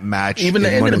in that match. Even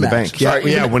the end of the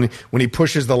match. When he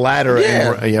pushes the ladder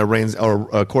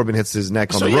and Corbin hits his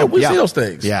neck on the rope. We see those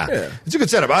things. Yeah. It's a good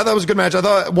setup. I thought it was a good match. I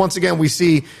thought once again we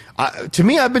see. To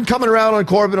me, I've been coming around on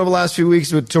Corbin over the last few weeks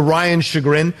to Ryan's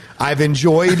chagrin. I've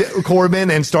enjoyed Corbin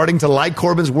and starting to like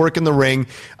Corbin's work in the ring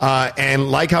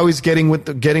and like how he's getting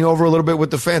over a little bit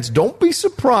with the fans. Don't be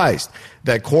surprised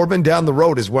that Corbin down the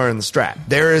road is wearing the strap.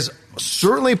 There is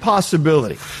certainly a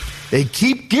possibility. They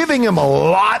keep giving him a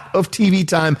lot of TV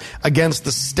time against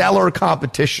the stellar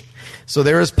competition. So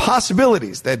there is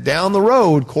possibilities that down the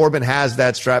road, Corbin has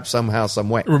that strap somehow, some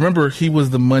way. Remember, he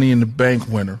was the Money in the Bank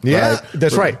winner. Yeah, right?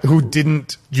 That's right. Who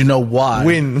didn't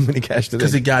win when he cashed it in.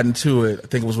 Because he got into it, I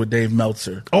think it was with Dave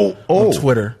Meltzer. On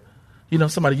Twitter.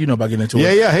 Somebody about getting into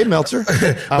it. Yeah. Hey, Meltzer.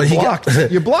 I'm blocked.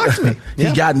 You blocked me.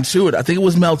 He got into it. I think it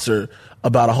was Meltzer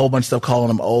about a whole bunch of stuff,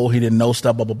 calling him he didn't know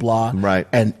stuff, blah, blah, blah. Right.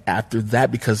 And after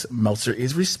that, because Meltzer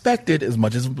is respected as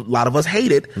much as a lot of us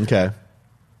hate it,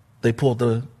 they pulled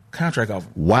the contract off.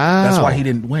 Wow. That's why he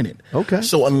didn't win it. Okay.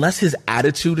 So unless his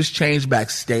attitude has changed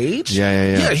backstage,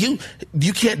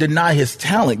 you can't deny his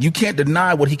talent. You can't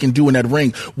deny what he can do in that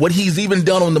ring, what he's even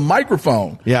done on the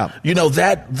microphone. Yeah.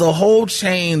 That the whole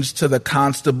change to the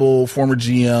Constable, former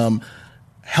GM,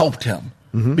 helped him.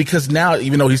 Because now,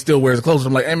 even though he still wears clothes,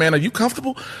 I'm like, hey man, are you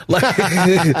comfortable?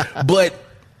 But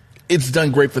it's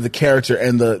done great for the character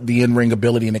and the in-ring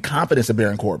ability and the confidence of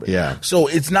Baron Corbin. Yeah. So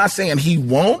it's not saying he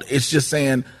won't. It's just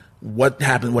saying what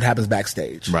happens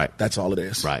backstage. Right. That's all it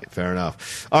is. Right. Fair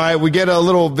enough. All right. We get a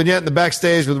little vignette in the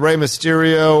backstage with Rey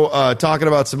Mysterio talking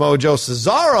about Samoa Joe.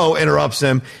 Cesaro interrupts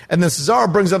him, and then Cesaro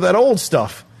brings up that old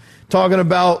stuff. talking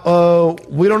about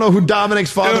we don't know who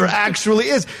Dominic's father actually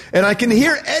is, and I can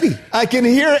hear Eddie. I can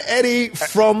hear Eddie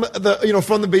from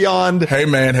the beyond. Hey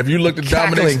man, have you looked at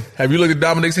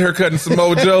Dominic's haircut and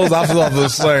Samoa Joe's? I thought the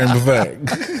same thing.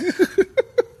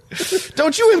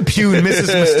 Don't you impugn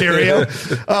Mrs. Mysterio.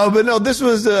 But no, this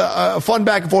was a fun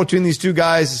back and forth between these two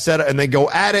guys, and they go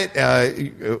at it.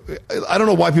 I don't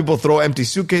know why people throw empty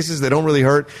suitcases. They don't really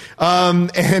hurt. And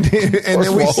then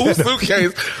whose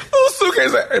suitcase?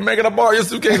 Hey, man, can I borrow your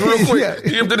suitcase real quick?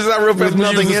 Yeah. You empty this out real fast.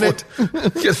 There's nothing in it.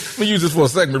 Let me use this for a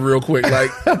segment real quick.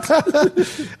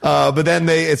 But then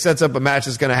it sets up a match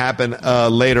that's going to happen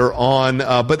later on.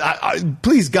 But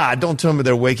please, God, don't tell me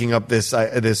they're waking up this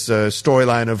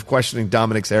storyline of questioning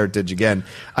Dominic's heritage again.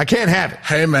 I can't have it.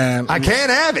 Hey, man. I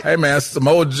can't have it. Hey, man.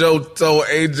 Samoa Joe told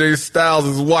AJ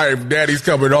Styles' wife, Daddy's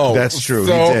coming home. That's true.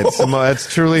 He did.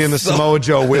 That's truly in the Samoa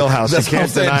Joe wheelhouse. You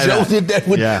can't deny Joe that. Did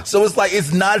that So it's like,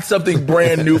 it's not something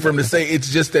brand new for him to say.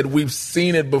 It's just that we've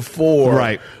seen it before.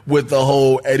 Right. With the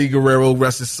whole Eddie Guerrero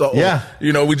rest his soul. Yeah.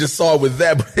 We just saw it with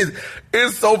that. But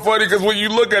it's so funny because when you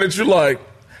look at it, you're like,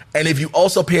 and if you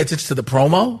also pay attention to the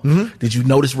promo, did you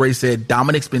notice Ray said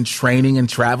Dominic's been training and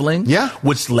traveling? Yeah.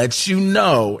 Which lets you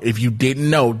know, if you didn't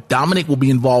know, Dominic will be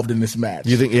involved in this match.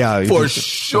 You think, yeah. For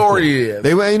sure he is.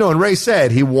 And Ray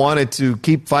said he wanted to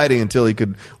keep fighting until he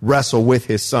could wrestle with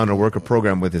his son or work a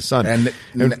program with his son.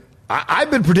 And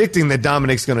I've been predicting that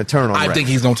Dominic's going to turn on Ray. I think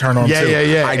he's going to turn on him too.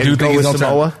 Yeah. I do think he's going to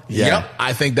Samoa. Yeah. Yep.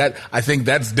 I think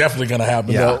that's definitely going to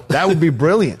happen. Yeah. Though. That would be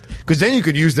brilliant because then you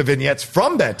could use the vignettes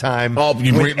from that time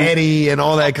with Eddie and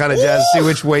all that kind of jazz. See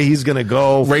which way he's going to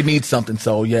go. Ray needs something,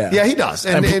 so yeah. Yeah, he does.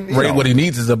 And Ray, what he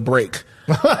needs is a break.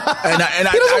 He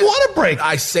doesn't want a break.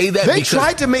 I say that they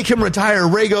tried to make him retire.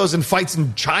 Ray goes and fights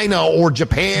in China or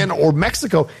Japan or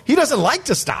Mexico. He doesn't like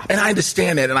to stop. And I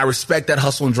understand that, and I respect that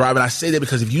hustle and drive. And I say that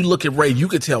because if you look at Ray, you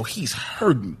could tell he's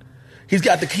hurting. He's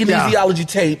got the kinesiology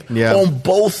tape on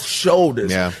both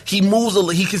shoulders. Yeah. He moves.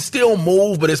 He can still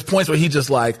move, but there's points where he just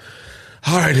like,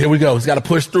 all right, here we go. He's got to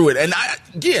push through it. And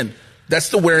again, that's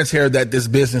the wear and tear that this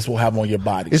business will have on your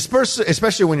body.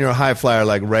 Especially when you're a high flyer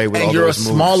like Ray with all you're those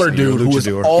a smaller moves, dude who is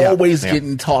always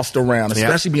getting tossed around,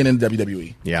 especially being in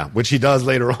WWE. Yeah, which he does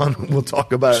later on. We'll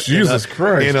talk about Jesus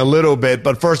Christ in a little bit.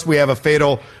 But first, we have a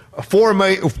fatal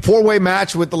four-way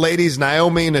match with the ladies,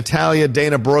 Naomi, Natalya,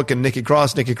 Dana Brooke, and Nikki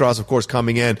Cross. Nikki Cross, of course,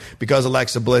 coming in because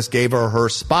Alexa Bliss gave her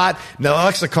spot. Now,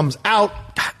 Alexa comes out.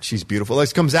 God, she's beautiful.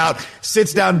 Alexa comes out,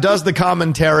 sits down, does the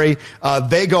commentary.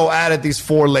 They go at it, these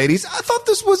four ladies. I thought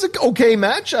this was an okay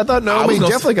match. I thought Naomi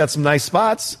definitely got some nice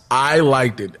spots. I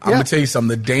liked it. I'm going to tell you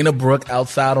something. The Dana Brooke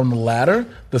outside on the ladder,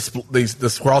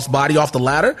 the cross body off the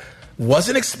ladder,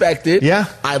 wasn't expected. Yeah.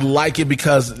 I like it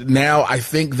because now I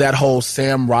think that whole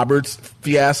Sam Roberts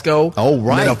fiasco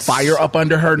lit a fire up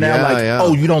under her now.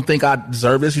 Oh, you don't think I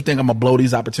deserve this? You think I'm going to blow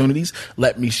these opportunities?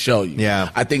 Let me show you.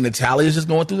 Yeah. I think Natalya is just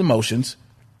going through the motions.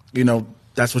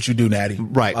 That's what you do, Natty.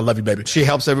 Right. I love you, baby. She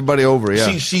helps everybody over,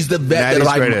 yeah. She's the vet.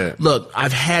 Natty's great at it. Look,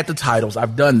 I've had the titles.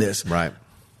 I've done this. Right.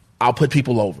 I'll put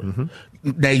people over.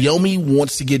 Naomi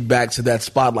wants to get back to that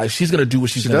spotlight. She's going to do what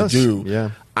she's going to do.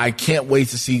 Yeah. I can't wait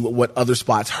to see what other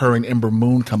spots her and Ember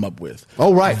Moon come up with.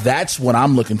 Oh, right. That's what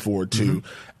I'm looking forward to.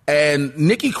 And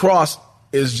Nikki Cross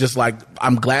is just like,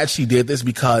 I'm glad she did this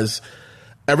because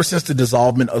ever since the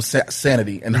dissolvement of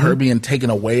Sanity and her being taken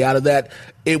away out of that,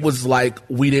 it was like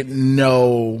we didn't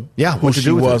know who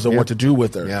she was or what to do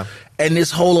with her. Yeah. And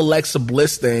this whole Alexa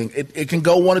Bliss thing, it can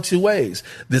go one of two ways.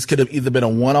 This could have either been a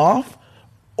one-off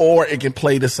or it can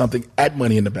play to something at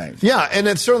Money in the Bank. Yeah, and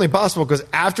it's certainly possible because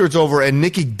after it's over and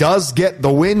Nikki does get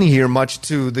the win here, much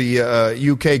to the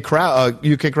UK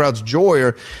crowd's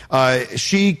joy,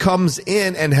 she comes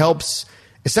in and helps.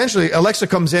 Essentially, Alexa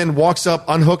comes in, walks up,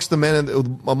 unhooks the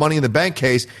Money in the Bank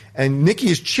case, and Nikki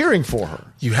is cheering for her.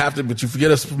 But you forget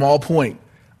a small point.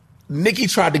 Nikki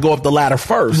tried to go up the ladder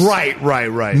first.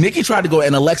 Right. Nikki tried to go,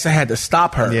 and Alexa had to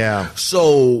stop her. Yeah.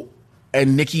 So,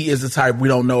 and Nikki is the type, we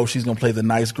don't know if she's going to play the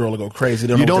nice girl or go crazy.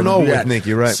 You don't know with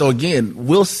Nikki, right? So again,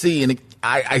 we'll see. And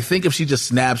I think if she just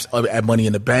snaps at Money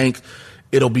in the Bank,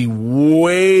 it'll be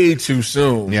way too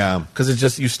soon. Yeah. Because it's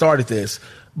just, you started this.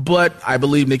 But I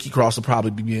believe Nikki Cross will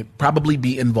probably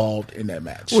be involved in that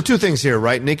match. Well, two things here,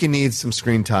 right? Nikki needs some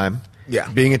screen time. Yeah.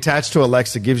 Being attached to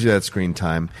Alexa gives you that screen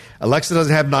time. Alexa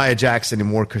doesn't have Nia Jax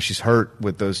anymore because she's hurt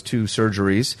with those 2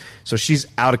 surgeries. So she's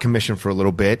out of commission for a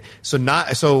little bit. So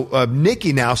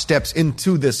Nikki now steps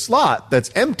into this slot that's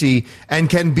empty and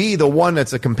can be the one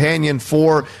that's a companion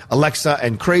for Alexa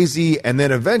and Crazy, and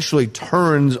then eventually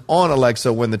turns on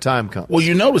Alexa when the time comes. Well,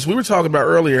 you notice we were talking about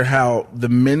earlier how the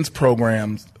men's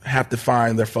programs have to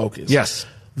find their focus. Yes.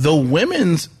 The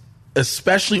women's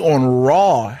especially on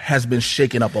Raw, has been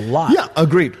shaken up a lot. Yeah,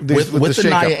 agreed. With the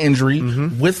Nia injury,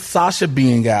 with Sasha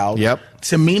being out,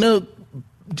 Tamina,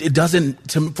 it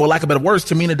doesn't, for lack of better words,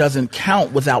 Tamina doesn't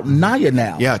count without Nia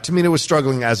now. Yeah, Tamina was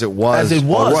struggling as it was.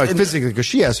 Physically, because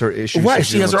she has her issues. Right,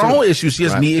 she has her own issues. She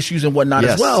has knee issues and whatnot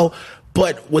as well.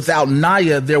 But without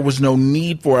Nia, there was no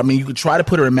need for her. I mean, you could try to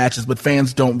put her in matches, but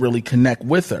fans don't really connect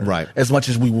with her as much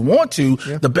as we would want to.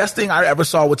 Yeah. The best thing I ever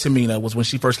saw with Tamina was when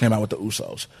she first came out with the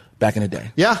Usos back in the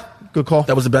day. Yeah, good call.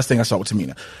 That was the best thing I saw with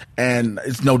Tamina. And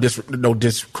it's no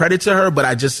discredit to her, but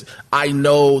I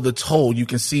know the toll. You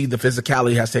can see the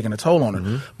physicality has taken a toll on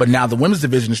her. But now the women's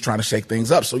division is trying to shake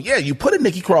things up. So, yeah, you put a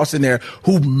Nikki Cross in there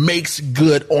who makes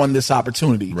good on this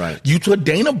opportunity. Right. You put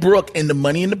Dana Brooke in the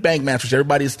Money in the Bank match, which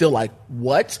everybody is still like,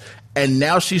 what? And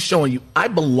now she's showing you, I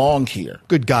belong here.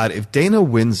 Good God, if Dana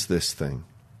wins this thing.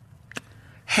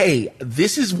 Hey,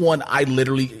 this is one I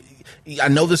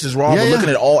know this is wrong, but looking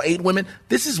at all 8 women,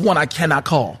 this is one I cannot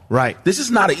call. Right. This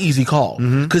is not an easy call.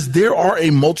 Because there are a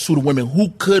multitude of women who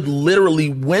could literally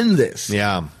win this.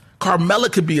 Yeah.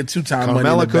 Carmella could be a 2-time winner.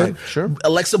 Carmella could, sure.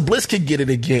 Alexa Bliss could get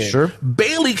it again. Sure.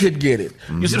 Bayley could get it.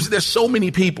 You see, there's so many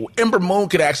people. Ember Moon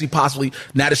could actually possibly,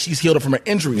 now that she's healed up from her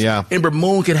injuries, Ember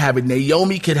Moon could have it.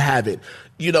 Naomi could have it.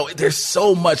 You know, there's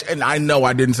so much, and I know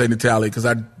I didn't say Natalya because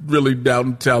I really doubt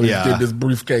Natalya did this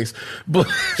briefcase. But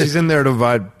she's in there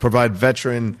to provide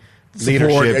veteran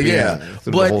leadership.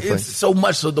 But it's so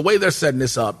much. So the way they're setting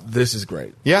this up, this is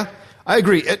great. Yeah. I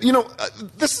agree.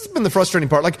 This has been the frustrating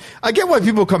part. Like, I get why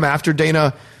people come after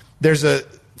Dana. There's a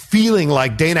feeling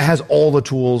like Dana has all the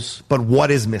tools, but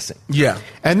what is missing? Yeah.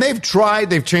 And they've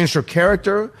changed her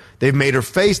character. They've made her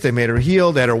face. They made her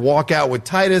heel. They had her walk out with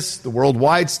Titus, the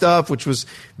worldwide stuff, which was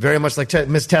very much like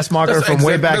Miss Tessmacher from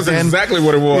way back then. That's exactly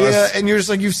what it was. Yeah, and you're just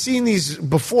like, you've seen these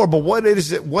before, but what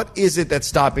is it that's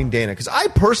stopping Dana? Because I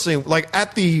personally, like,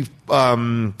 at the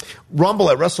Rumble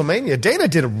at WrestleMania, Dana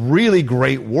did really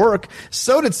great work.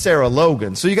 So did Sarah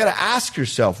Logan. So you got to ask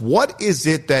yourself, what is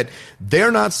it that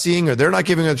they're not seeing or they're not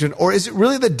giving attention? Or is it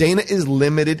really that Dana is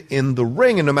limited in the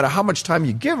ring? And no matter how much time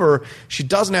you give her, she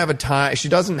doesn't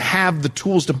have the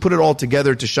tools to put it all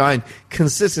together to shine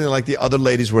consistently like the other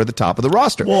ladies were at the top of the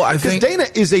roster. Well, I think Dana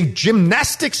is a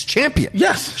gymnastics champion.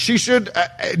 Yes. She should,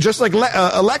 just like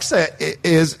Alexa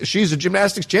is, she's a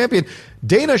gymnastics champion.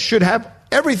 Dana should have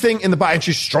everything in the body. And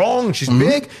she's strong, she's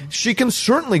big. She can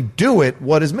certainly do it.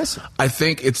 What is missing? I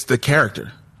think it's the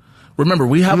character.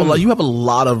 Remember, you have a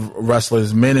lot of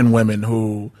wrestlers, men and women,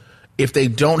 who, if they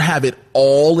don't have it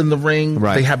all in the ring,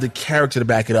 they have the character to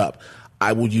back it up.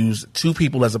 I will use 2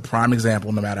 people as a prime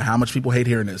example, no matter how much people hate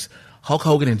hearing this. Hulk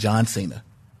Hogan and John Cena.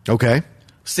 Okay.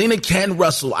 Cena can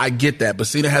wrestle, I get that, but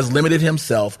Cena has limited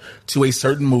himself to a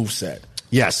certain moveset.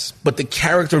 Yes. But the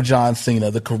character of John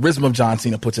Cena, the charisma of John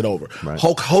Cena puts it over. Right.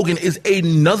 Hulk Hogan is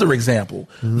another example.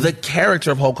 The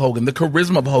character of Hulk Hogan, the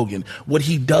charisma of Hogan, what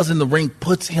he does in the ring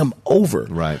puts him over.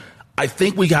 Right. I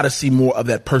think we got to see more of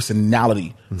that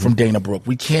personality from Dana Brooke.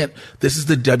 We can't, this is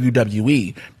the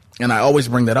WWE. And I always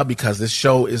bring that up because this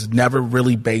show is never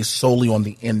really based solely on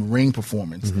the in-ring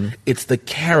performance. It's the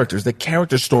characters. The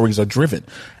character stories are driven.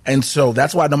 And so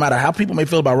that's why no matter how people may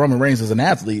feel about Roman Reigns as an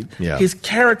athlete, his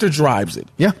character drives it.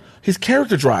 Yeah. His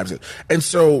character drives it. And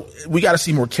so we got to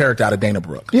see more character out of Dana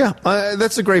Brooke. Yeah,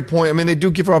 that's a great point. I mean, they do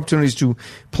give her opportunities to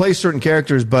play certain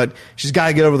characters, but she's got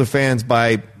to get over the fans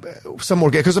by some more.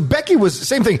 Because Becky was,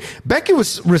 same thing. Becky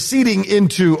was receding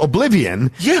into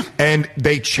oblivion. Yeah. And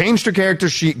they changed her character.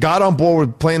 She got on board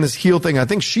with playing this heel thing. I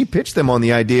think she pitched them on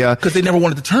the idea. Because they never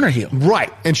wanted to turn her heel.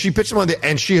 Right. And she pitched them on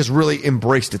and she has really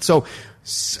embraced it. So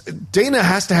Dana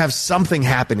has to have something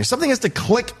happen. Something has to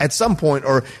click at some point,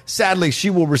 or sadly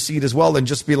she will recede as well and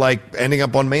just be like ending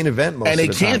up on main event most of the time.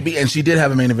 And it can't be, and she did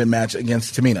have a main event match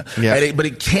against Tamina. Yeah. But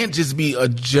it can't just be a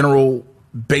general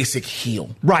basic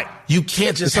heel. Right. You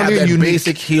can't just have that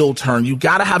basic heel turn. You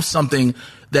got to have something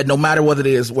that no matter what it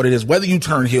is, whether you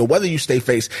turn heel, whether you stay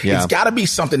face, it's got to be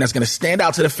something that's going to stand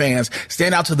out to the fans,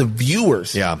 stand out to the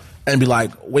viewers, and be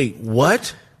like, wait,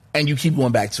 what? And you keep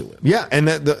going back to it. Yeah, and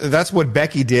that's what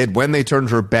Becky did when they turned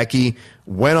her. Becky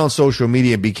went on social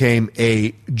media and became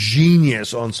a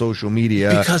genius on social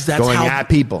media. Because that's going at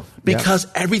people. Because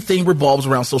everything revolves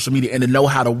around social media and to know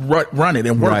how to run it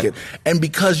and work it. And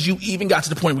because you even got to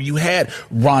the point where you had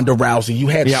Ronda Rousey, you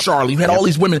had Charlotte, you had all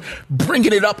these women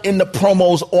bringing it up in the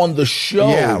promos on the show.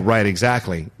 Yeah, right,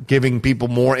 exactly. Giving people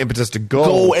more impetus to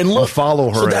go and look, follow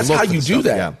her. So that's how you do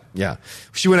that. Yeah.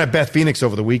 She went at Beth Phoenix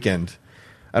over the weekend.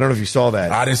 I don't know if you saw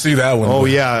that. I didn't see that one. Oh,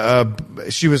 yeah.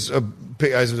 She was it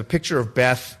was a picture of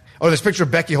Beth. Oh, there's a picture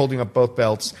of Becky holding up both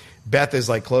belts. Beth is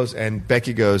like close, and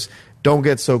Becky goes, "Don't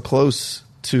get so close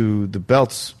to the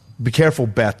belts, be careful,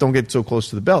 Beth. Don't get so close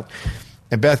to the belt.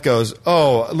 And Beth goes,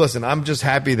 oh, listen, I'm just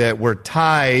happy that we're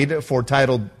tied for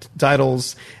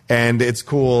titles and it's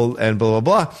cool and blah,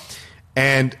 blah, blah.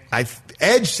 And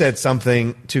Edge said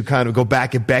something to kind of go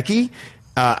back at Becky.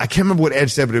 I can't remember what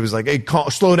Edge said, but it was like, hey,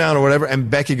 slow down or whatever. And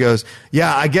Becky goes,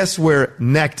 yeah, I guess we're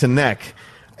neck to neck.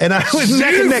 And I was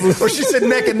neck and neck, or she said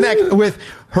neck and neck with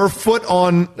her foot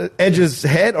on Edge's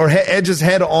head, or Edge's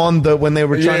head on when they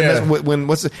were trying to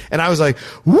mess with, and I was like,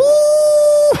 woo!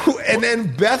 And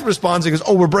then Beth responds and goes,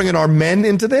 oh, we're bringing our men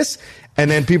into this? And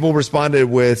then people responded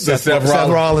with Seth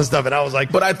Rollins stuff, and I was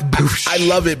like, but I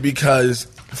love it because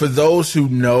for those who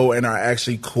know and are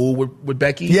actually cool with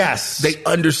Becky, yes, they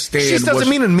understand. She doesn't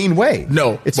mean in a mean way.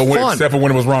 No, it's fun. Except for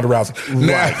when it was Ronda Rousey.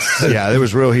 Right. Yeah, there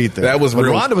was real heat there. But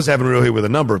Ronda was having real heat with a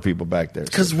number of people back there.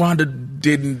 Because Ronda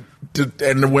didn't,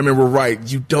 and the women were right.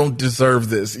 You don't deserve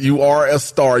this. You are a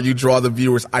star. You draw the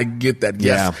viewers. I get that.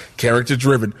 Yes, character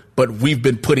driven. But we've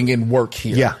been putting in work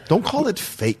here. Yeah, don't call it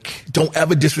fake. Don't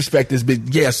ever disrespect this.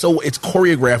 But yeah, so it's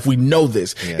choreographed. We know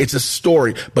this. Yeah. It's a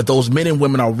story. But those men and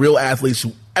women are real athletes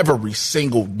who every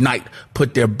single night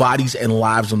put their bodies and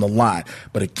lives on the line.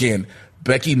 But again,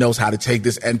 Becky knows how to take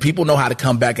this, and people know how to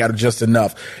come back at her just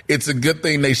enough. It's a good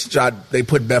thing they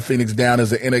put Beth Phoenix down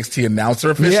as an NXT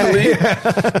announcer officially,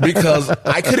 because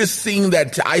I could have seen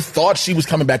that. I thought she was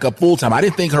coming back up full time. I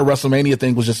didn't think her WrestleMania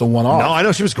thing was just a one-off. No, I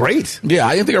know she was great. Yeah,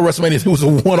 I didn't think her WrestleMania thing was a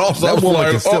one-off. So that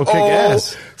woman can still kick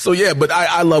ass. So yeah, but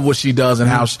I love what she does and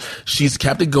how she's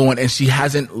kept it going, and she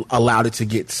hasn't allowed it to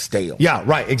get stale. Yeah,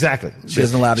 right, exactly. She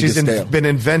hasn't allowed it to get stale. She's been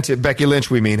inventive. Becky Lynch,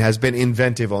 has been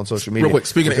inventive on social media. Real quick,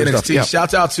 speaking of NXT,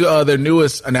 shouts out to their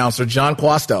newest announcer, John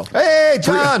Quasto. Hey,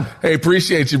 John. Hey,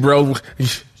 appreciate you, bro.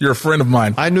 You're a friend of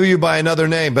mine. I knew you by another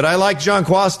name, but I like John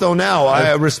Quasto now.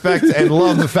 I respect and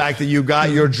love the fact that you got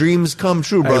your dreams come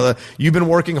true, brother. You've been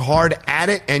working hard at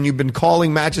it, and you've been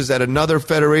calling matches at another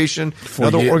federation,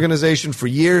 organization for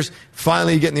years.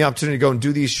 Finally, you're getting the opportunity to go and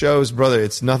do these shows, brother.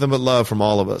 It's nothing but love from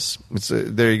all of us.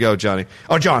 There you go, Johnny.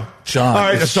 Oh, John. All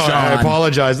right, sorry, Sean. I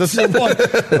apologize. This is one.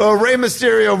 Rey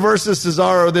Mysterio versus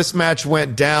Cesaro. This match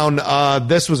went down.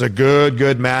 This was a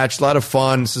good match. A lot of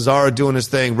fun. Cesaro doing his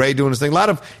thing. Rey doing his thing. A lot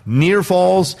of near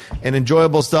falls and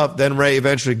enjoyable stuff. Then Rey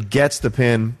eventually gets the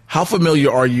pin. How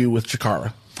familiar are you with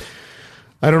Chikara?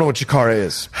 I don't know what Chikara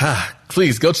is.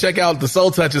 Please go check out the Soul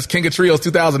Touches King of Trios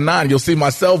 2009. You'll see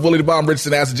myself, Willie the Bomb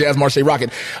Richardson, Acid Jazz, Marche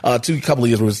Rocket. Couple of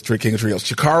years was King of Trios.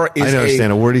 Chikara is I didn't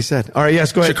understand a word he said. All right,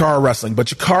 yes, go ahead. Chikara Wrestling. But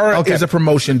Chikara is a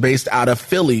promotion based out of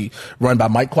Philly, run by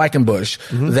Mike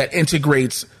Quackenbush, that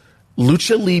integrates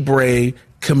lucha libre,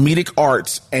 comedic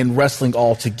arts, and wrestling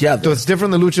all together. So it's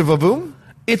different than Lucha Vavoom?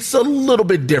 It's a little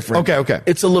bit different. Okay.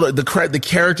 It's a little, the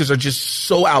characters are just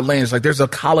so outlandish. Like there's a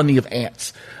colony of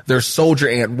ants. There's soldier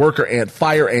ant, worker ant,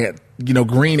 fire ant,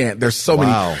 green ant. There's so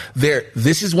many.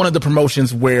 This is one of the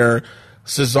promotions where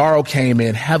Cesaro came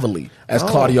in heavily as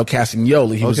Claudio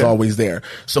Castagnoli. He was always there.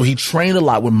 So he trained a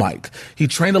lot with Mike. He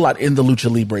trained a lot in the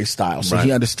Lucha Libre style. So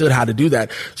he understood how to do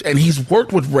that. And he's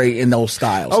worked with Rey in those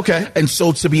styles. Okay. And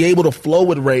so to be able to flow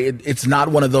with Rey, it's not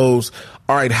one of those,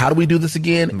 all right, how do we do this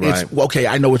again? Right. It's, okay,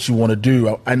 I know what you want to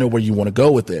do. I know where you want to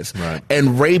go with this. Right.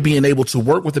 And Rey being able to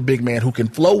work with a big man who can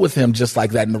flow with him just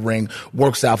like that in the ring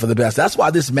works out for the best. That's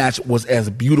why this match was as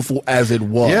beautiful as it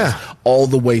was all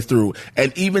the way through.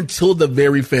 And even till the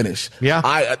very finish.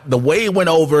 Yeah. The way it went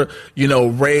over,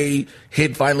 Rey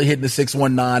finally hitting the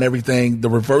 619, everything, the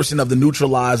reversing of the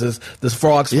neutralizers, the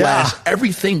frog splash,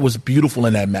 everything was beautiful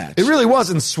in that match. It really was.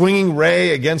 And swinging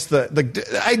Rey against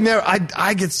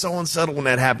I get so unsettled when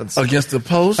that happens. Against the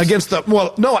post?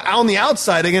 On the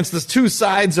outside against the two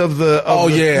sides of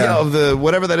the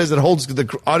whatever that is that holds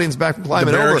the audience back from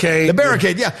climbing over. The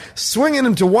barricade, swinging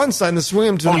him to one side and then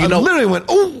swinging him to the other. Literally went,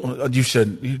 oh. You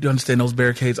shouldn't. You understand those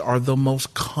barricades are the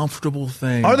most comfortable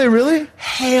thing. Are they really?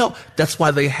 Hell, that's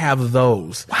why they have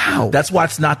those. Wow. That's why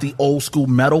it's not the old school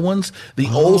metal ones. The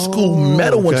old school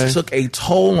metal ones took a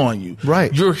toll on you.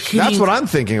 Right. That's what I'm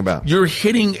thinking about. You're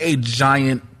hitting a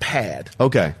giant pad.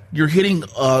 Okay. You're hitting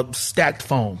stacked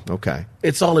foam. Okay.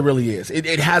 It's all it really is.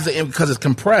 It has because it's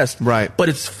compressed. Right. But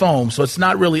it's foam, so it's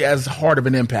not really as hard of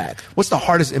an impact. What's the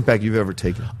hardest impact you've ever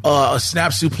taken? A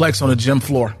snap suplex on a gym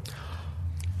floor.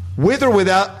 With or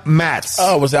without mats?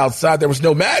 Oh, it was outside. There was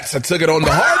no mats. I took it on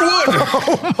the hardwood.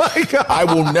 Oh, my God. I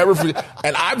will never forget.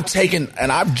 And I've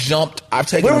jumped.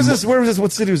 Where was this?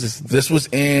 What city was this? This was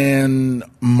in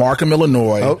Markham,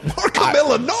 Illinois. Oh, Markham,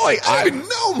 Illinois. I didn't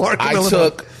know Markham,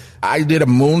 Illinois. I did a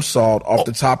moonsault off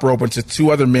the top rope into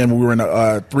 2 other men. We were in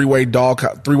a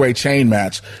three-way chain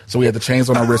match. So we had the chains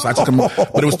on our wrists. I took them,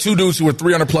 but it was 2 dudes who were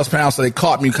 300 plus pounds. So they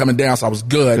caught me coming down. So I was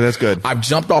good. That's good. I've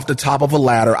jumped off the top of a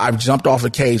ladder. I've jumped off a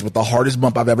cage, but the hardest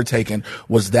bump I've ever taken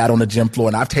was that on the gym floor.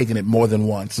 And I've taken it more than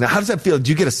once. Now, how does that feel? Do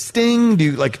you get a sting? Do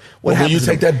you what when happens? you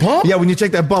take that bump? Yeah, when you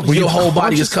take that bump. Your whole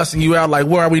body is cussing you out like,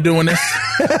 where are we doing this?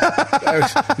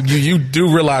 you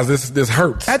do realize this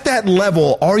hurts. At that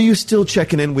level, are you still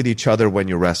checking in with each other when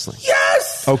you're wrestling?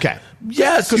 Yes. Okay.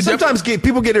 Yes. Because sometimes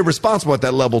people get irresponsible at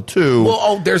that level too.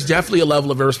 Well, there's definitely a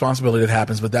level of irresponsibility that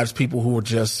happens, but that's people who are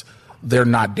just, they're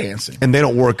not dancing. And they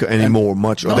don't work anymore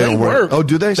much. No, they don't work. Oh,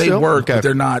 do they They still? work, Okay. but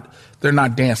they're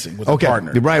not dancing with a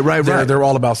partner. Right. They're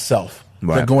all about self.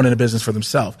 Right. They're going into business for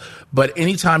themselves. But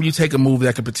anytime you take a move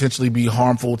that could potentially be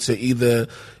harmful to either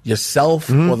yourself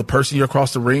or the person you're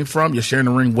across the ring from, you're sharing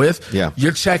the ring with,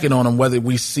 you're checking on them whether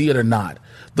we see it or not.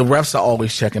 The refs are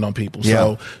always checking on people.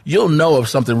 So you'll know if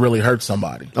something really hurts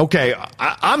somebody. Okay,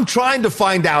 I'm trying to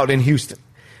find out in Houston.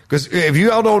 Because if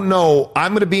you all don't know,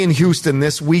 I'm going to be in Houston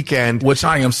this weekend. Which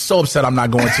I am so upset I'm not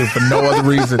going to for no other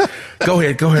reason. Go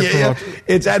ahead. Yeah.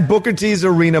 It's at Booker T's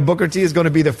Arena. Booker T is going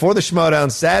to be there for the Schmodown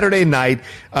Saturday night.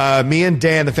 Me and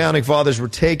Dan, the Founding Fathers, were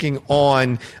taking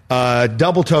on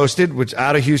Double Toasted, which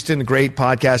out of Houston, a great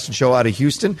podcast and show out of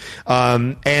Houston.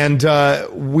 And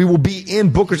we will be in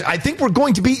Booker's. I think we're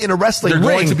going to be in a wrestling ring.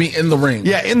 They're going to be in the ring.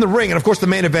 Yeah, in the ring. And, of course, the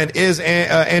main event is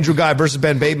Andrew Guy versus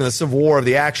Ben Bateman, the Civil War of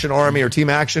the Action Army or Team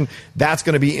Action. That's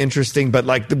going to be interesting.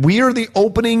 But, we are the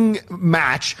opening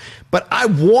match. But I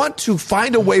want to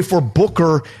find a way for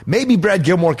Booker, maybe Brad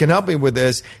Gilmore can help me with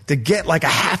this, to get a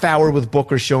half hour with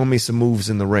Booker showing me some moves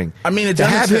in the ring. I mean, to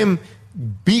have him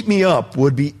beat me up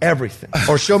would be everything.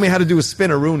 Or show me how to do a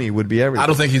spinneroonie would be everything. I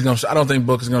don't think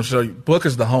Booker's going to show you.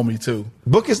 Booker's the homie, too.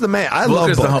 Booker's the man. I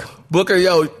love Booker. Booker,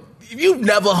 yo. You've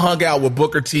never hung out with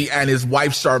Booker T and his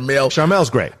wife, Charmel. Charmel's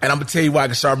great. And I'm going to tell you why,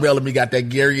 because Charmel and me got that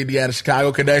Gary, Indiana,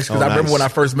 Chicago connection. Because I remember when I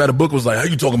first met her, Booker was like, how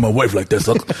you talking to my wife like this?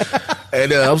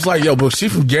 And I was like, yo, Booker, she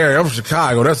from Gary. I'm from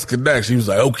Chicago. That's the connection. He was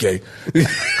like, okay.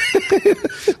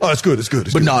 It's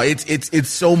good. But no, it's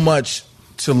so much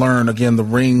to learn. Again, the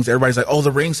rings. Everybody's like, oh,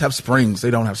 the rings have springs.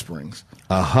 They don't have springs.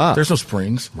 There's no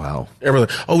springs. Wow.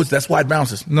 Everybody's like, that's why it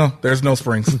bounces. No, there's no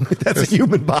springs. That's a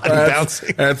human body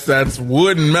bouncing. That's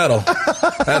wood and metal.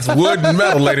 That's wood and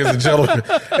metal, ladies and gentlemen.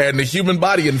 And the human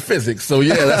body in physics. So,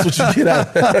 yeah, that's what you get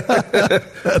out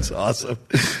of. That's awesome.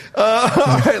 All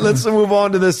right, let's move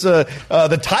on to this.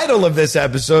 The title of this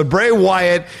episode, Bray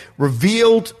Wyatt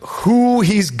revealed who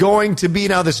he's going to be.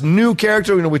 Now, this new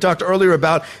character, we talked earlier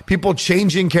about people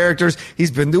changing characters.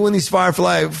 He's been doing these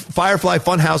Firefly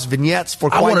Funhouse vignettes for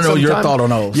quite some time. I want to know your thought on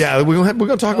those. Yeah, we're going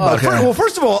to talk about it. Well,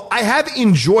 first of all, I have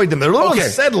enjoyed them. They're a little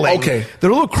unsettling. Okay.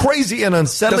 They're a little crazy and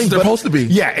unsettling. That's what they're supposed to be.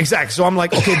 Yeah, exactly. So I'm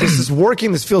like, okay, this is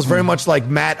working. This feels very much like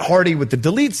Matt Hardy with the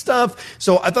delete stuff.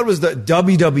 So I thought it was the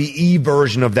WWE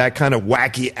version of that kind of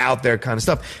wacky out there kind of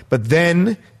stuff. But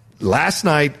then last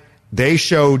night, they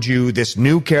showed you this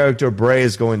new character Bray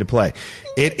is going to play.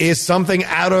 It is something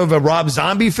out of a Rob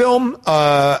Zombie film,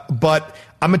 but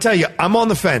I'm going to tell you, I'm on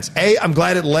the fence. I'm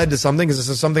glad it led to something, because this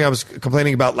is something I was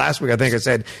complaining about last week. I think I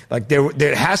said,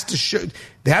 there has to show,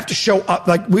 they have to show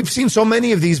up. We've seen so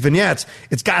many of these vignettes,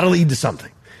 it's got to lead to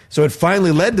something. So it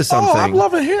finally led to something. Oh, I'm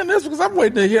loving hearing this, because I'm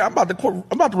waiting to hear. I'm about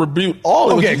to rebuke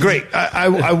all of it. Okay, great.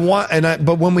 I want,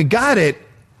 but when we got it,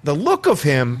 the look of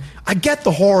him, I get the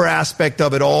horror aspect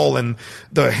of it all and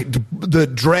the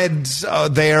dreads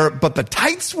there, but the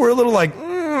tights were a little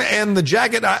and the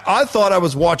jacket, I thought I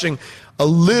was watching a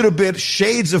little bit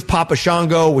shades of Papa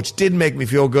Shango, which did make me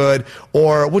feel good.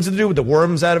 Or what's it to do with the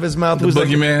worms out of his mouth? The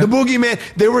boogeyman. The boogeyman.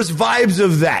 There was vibes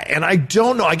of that. And I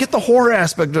don't know. I get the horror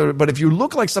aspect of it, but if you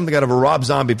look like something out of a Rob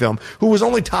Zombie film, who was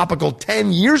only topical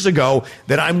 10 years ago,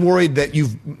 then I'm worried that you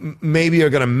maybe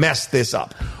are going to mess this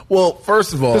up. Well,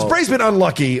 first of all, because Bray's been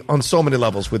unlucky on so many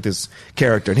levels with his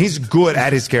character, and he's good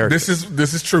at his character. This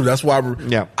is true. That's why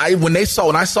when I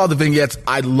saw the vignettes,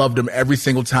 I loved them every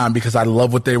single time, because I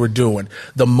love what they were doing.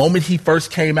 The moment he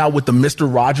first came out with the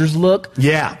Mr. Rogers look,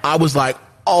 I was like,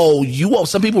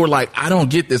 some people were like, I don't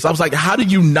get this. I was like, how do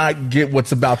you not get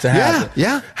what's about to happen?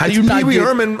 Yeah. How do you not Pee-wee get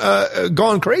Herman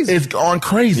gone crazy? It's gone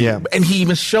crazy. Yeah. And he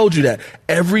even showed you that.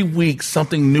 Every week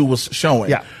something new was showing.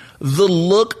 Yeah. The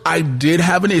look I did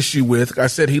have an issue with. I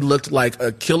said he looked like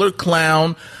a killer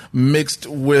clown mixed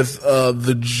with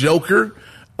the Joker,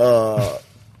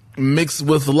 mixed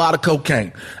with a lot of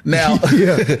cocaine. Now,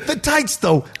 the tights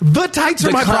though. The tights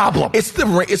are my problem. It's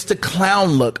the clown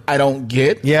look I don't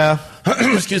get. Yeah.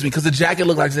 Excuse me, because the jacket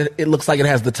looks like it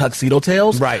has the tuxedo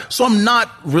tails. Right. So I'm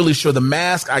not really sure. The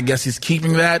mask, I guess he's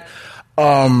keeping that.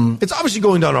 It's obviously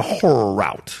going down a horror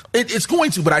route. It's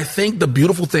going to, but I think the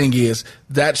beautiful thing is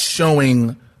that's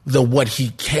showing what he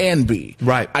can be.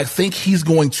 Right. I think he's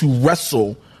going to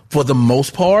wrestle for the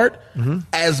most part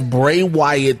as Bray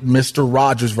Wyatt, Mr.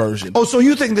 Rogers version. Oh, so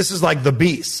you think this is like the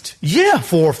Beast? Yeah.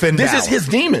 For Finn Balor. This is his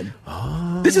demon.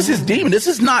 Oh. This is his demon. This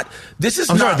is not.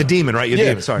 Sorry, the demon, right? Your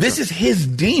demon. Sorry. This is his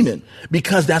demon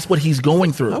because that's what he's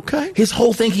going through. Okay. His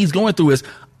whole thing he's going through is,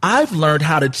 I've learned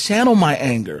how to channel my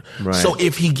anger. Right. So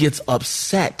if he gets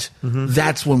upset,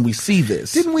 that's when we see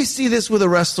this. Didn't we see this with a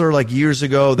wrestler like years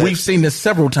ago? We've seen this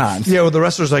several times. Yeah, where the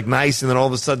wrestler's like nice, and then all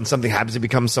of a sudden something happens to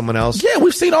become someone else. Yeah,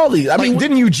 we've seen all these. I mean,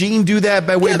 didn't Eugene do that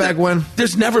way back when?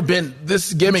 There's never been,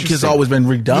 this gimmick has always been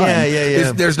redone.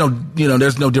 Yeah. There's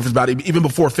no difference about it. Even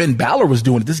before Finn Balor was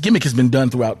doing it, this gimmick has been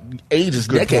done throughout ages,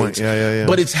 decades. Point. Yeah.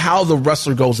 But it's how the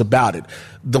wrestler goes about it.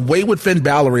 The way with Finn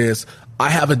Balor is, I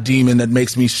have a demon that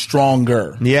makes me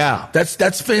stronger. Yeah.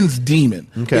 That's Finn's demon.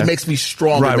 Okay. It makes me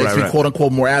stronger. It makes me, quote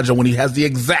unquote, more agile when he has the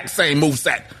exact same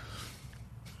moveset.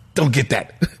 Don't get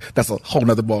that. That's a whole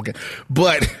nother ballgame.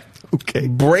 But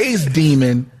Bray's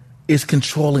demon is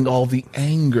controlling all the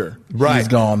anger he's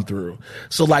gone through.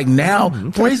 So like now,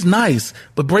 Bray's nice,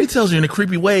 but Bray tells you in a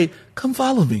creepy way, come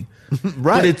follow me.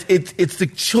 Right. But it's the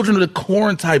Children of the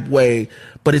Corn type way,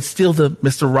 but it's still the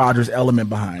Mr. Rogers element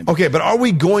behind it. Okay, but are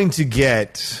we going to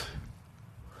get,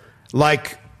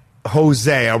 like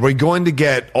Jose, are we going to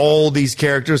get all these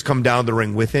characters come down the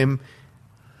ring with him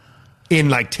in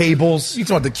like tables? You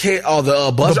talking about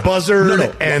the buzzer? The buzzer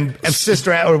No. and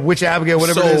Sister or Witch Abigail,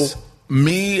 whatever it is?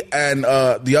 Me and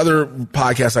the other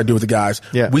podcast I do with the guys,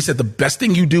 we said the best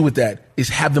thing you do with that is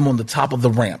have them on the top of the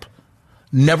ramp.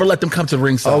 Never let them come to the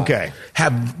ringside. Okay.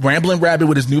 Have Ramblin' Rabbit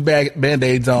with his new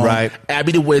Band-Aids on. Right.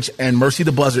 Abby the Witch and Mercy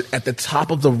the Buzzard at the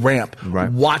top of the ramp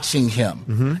watching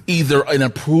him. Either an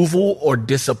approval or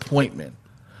disappointment.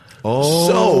 Oh,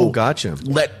 so gotcha.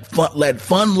 Let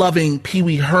fun-loving Pee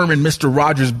Wee Herman, Mr.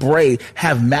 Rogers Bray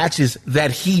have matches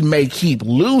that he may keep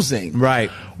losing. Right.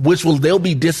 Which they'll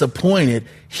be disappointed.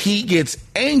 He gets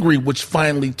angry, which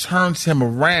finally turns him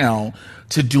around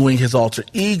to doing his alter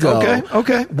ego.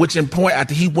 Okay. Which in point,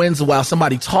 after he wins a while,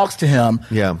 somebody talks to him.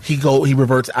 Yeah. He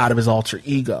reverts out of his alter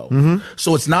ego.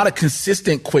 So it's not a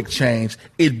consistent quick change.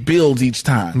 It builds each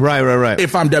time. Right.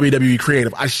 If I'm WWE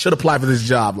creative, I should apply for this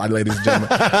job, like ladies and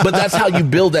gentlemen. But that's how you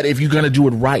build that if you're going to do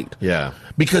it right. Yeah.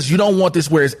 Because you don't want this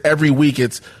where it's every week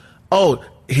it's,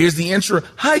 here's the intro.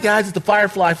 Hi, guys, it's the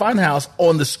Firefly Funhouse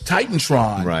on the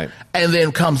Titantron. Right. And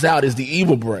then comes out is the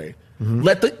evil Bray.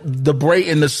 Let the Bray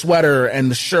in the sweater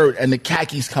and the shirt and the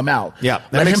khakis come out. Yeah.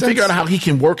 Let him figure out how he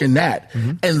can work in that.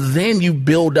 And then you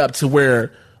build up to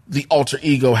where the alter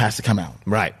ego has to come out.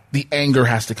 Right. The anger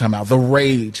has to come out. The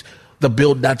rage. The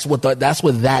build. That's what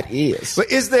that is.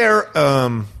 But is there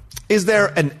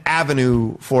an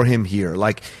avenue for him here?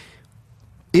 Like,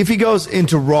 if he goes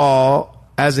into Raw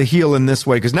as a heel in this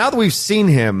way, because now that we've seen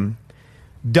him,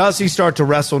 does he start to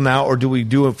wrestle now, or do we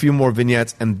do a few more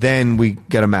vignettes and then we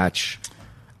get a match?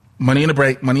 Money in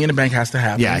the Bank has to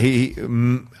happen. Yeah,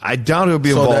 I doubt he'll be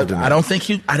involved in that. I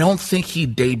don't think he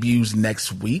debuts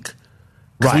next week.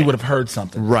 Right. We would have heard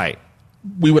something. Right.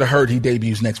 We would have heard he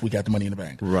debuts next week at the Money in the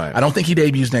Bank. Right. I don't think he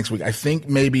debuts next week. I think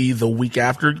maybe the week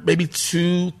after, maybe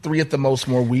 2-3 at the most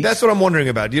more weeks. That's what I'm wondering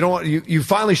about. You don't want you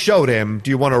finally showed him. Do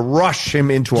you want to rush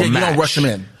him into a match? You don't rush him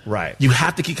in. Right. You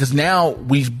have to keep, because now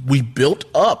we built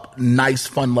up nice,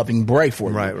 fun-loving Bray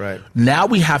for you. Right. Now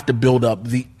we have to build up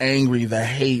the angry, the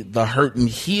hate, the hurt and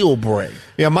heel Bray.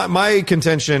 Yeah, my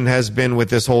contention has been with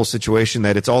this whole situation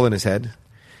that it's all in his head,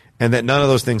 and that none of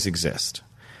those things exist.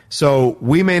 So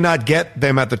we may not get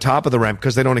them at the top of the ramp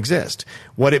because they don't exist.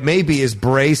 What it may be is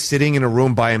Bray sitting in a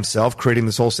room by himself, creating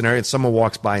this whole scenario, and someone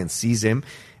walks by and sees him,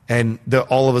 and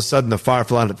all of a sudden the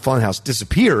Firefly Funhouse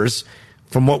disappears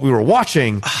from what we were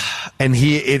watching, and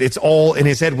it's all in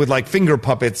his head with like finger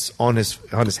puppets on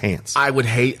his hands. I would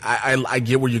hate. I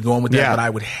get where you're going with that, but I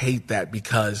would hate that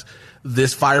because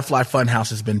this Firefly Funhouse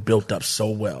has been built up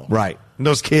so well. Right. And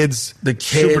those kids,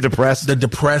 super depressed. The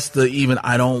depressed,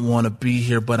 I don't want to be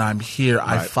here, but I'm here.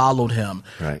 Right. I followed him.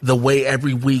 Right. The way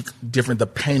every week the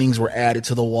paintings were added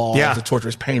to the wall, the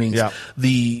torturous paintings,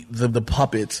 the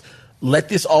puppets. Let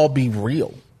this all be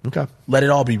real. Okay. Let it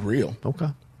all be real. Okay.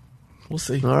 We'll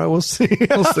see. All right, we'll see.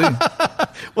 We'll see.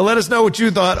 Well, let us know what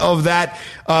you thought of that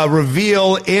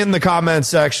reveal in the comment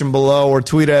section below, or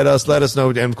tweet at us. Let us know,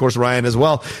 and of course Ryan as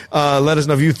well. Let us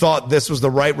know if you thought this was the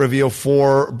right reveal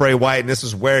for Bray Wyatt and this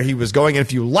is where he was going, and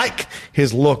if you like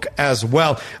his look as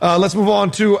well. Let's move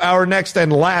on to our next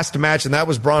and last match, and that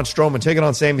was Braun Strowman taking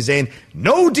on Sami Zayn.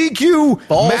 No DQ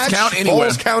Balls match. count anywhere.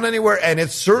 Balls count anywhere, and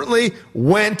it certainly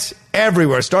went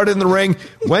everywhere. Started in the ring,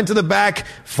 went to the back,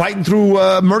 fighting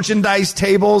through merchandise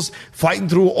tables, fighting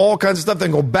through all kinds of stuff,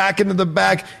 then go back into the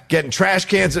back, getting trash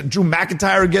cans. Drew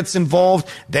McIntyre gets involved.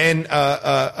 Then,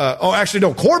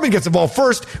 Corbin gets involved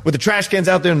first with the trash cans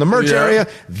out there in the merch area.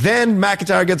 Then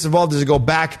McIntyre gets involved as they go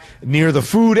back near the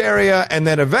food area. And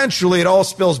then eventually it all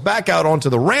spills back out onto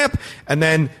the ramp. And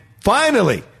then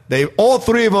finally, all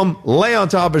three of them lay on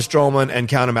top of Strowman and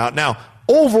count him out. Now,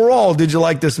 overall, did you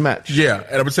like this match? Yeah, and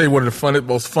I'm going to tell you one of the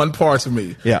most fun parts of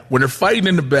me. Yeah. When they're fighting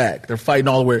in the back, they're fighting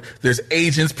all the way. There's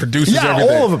agents, producers,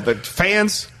 everything. All of them, but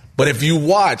fans. But if you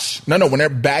watch, when they're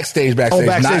backstage, not in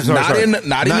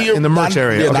the merch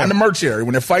area. Not in the merch area.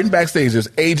 When they're fighting backstage, there's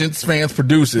agents, fans,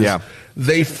 producers. Yeah.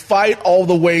 They fight all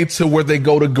the way to where they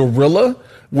go to Gorilla,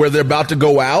 where they're about to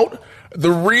go out.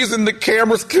 The reason the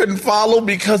cameras couldn't follow,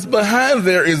 because behind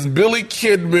there is Billy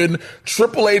Kidman,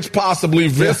 Triple H, possibly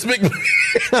Vince McMahon,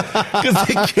 because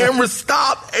the cameras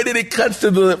stop and then it cuts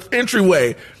to the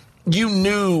entryway. You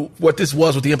knew what this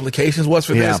was, what the implications was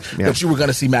for this, that you were going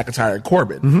to see McIntyre and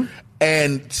Corbin. Mm-hmm.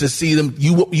 And to see them,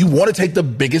 you want to take the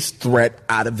biggest threat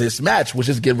out of this match, which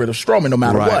is get rid of Strowman no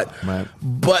matter what. Right.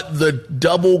 But the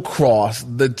double cross,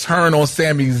 the turn on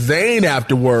Sami Zayn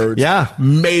afterwards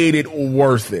made it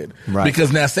worth it. Right.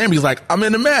 Because now Sami's like, I'm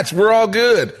in the match. We're all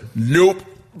good. Nope.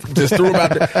 Just threw him out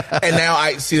there. And now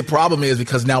I see the problem is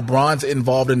because now Braun's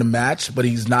involved in the match, but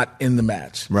he's not in the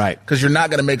match. Right. Because you're not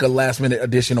going to make a last-minute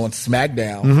addition on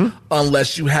SmackDown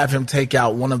unless you have him take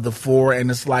out one of the four, and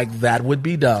it's like, that would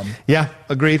be dumb. Yeah,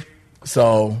 agreed.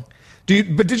 So...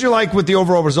 But did you like what the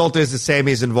overall result is that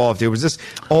Sammy's involved here? Was this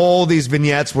all these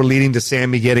vignettes were leading to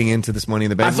Sami getting into this Money in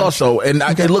the Bank? I thought so. And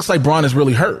it looks like Braun is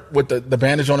really hurt with the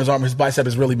bandage on his arm. His bicep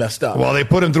is really messed up. Well, they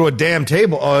put him through a damn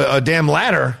table, a damn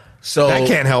ladder. So that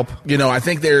can't help. I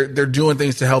think they're doing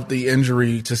things to help the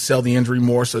injury, to sell the injury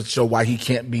more, so to show why he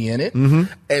can't be in it.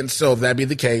 Mm-hmm. And so if that be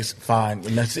the case, fine.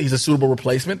 And he's a suitable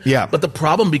replacement. Yeah. But the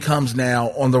problem becomes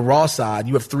now on the Raw side,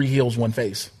 you have 3 heels, 1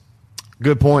 face.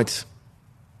 Good points.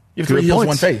 You have 3 heels,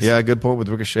 1 face. Yeah, good point with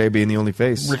Ricochet being the only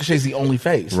face. Ricochet's the only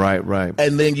face. Right.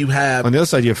 And then you have... On the other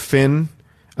side, you have Finn,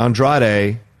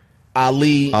 Andrade,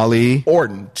 Ali,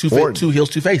 Orton. 2 heels,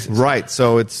 2 faces. Right.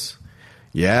 So it's...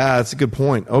 Yeah, that's a good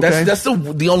point. Okay. That's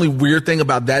the only weird thing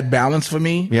about that balance for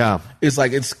me. Yeah. It's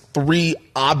like it's 3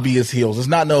 obvious heels. It's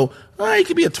not he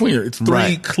could be a tweener. It's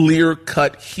 3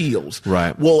 clear-cut heels.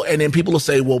 Right. Well, and then people will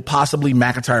say, well, possibly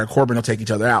McIntyre and Corbin will take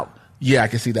each other out. Yeah, I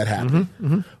can see that happening.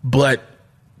 Mm-hmm. But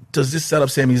does this set up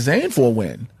Sami Zayn for a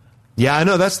win? Yeah, I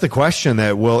know. That's the question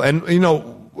that will. And,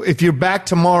 if you're back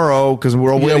tomorrow, because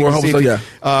we're waiting to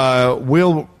see,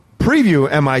 we'll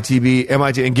preview MIT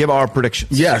and give our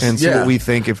predictions. Yes, and see what we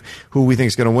think who we think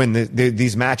is going to win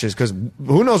these matches, because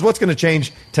who knows what's going to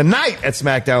change tonight at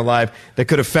SmackDown Live that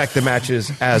could affect the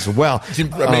matches as well.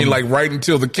 I mean, right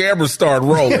until the cameras start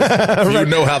rolling, you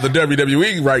know how the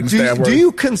WWE writing staff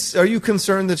works. Are you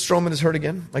concerned that Strowman is hurt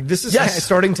again? Like, this is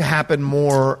starting to happen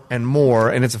more and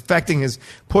more, and it's affecting his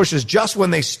pushes. Just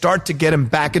when they start to get him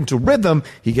back into rhythm,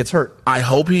 he gets hurt. I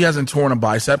hope he hasn't torn a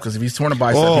bicep, because if he's torn a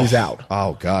bicep, he's out.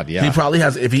 Oh God. Yeah. He probably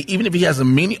has, even if he has a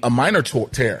minor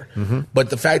tear, but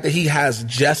the fact that he has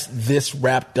just this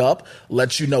wrapped up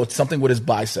lets you know it's something with his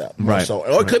bicep. Right. So,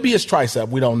 or it could be his tricep.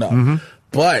 We don't know.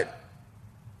 But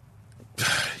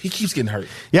he keeps getting hurt.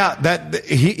 Yeah,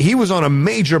 he was on a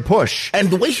major push. And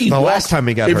the way he walks, last time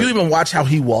he got hurt. If you even watch how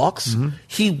he walks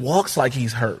like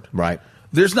he's hurt. Right.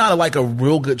 There's not a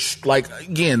real good,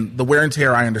 again, the wear and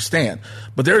tear I understand,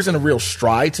 but there isn't a real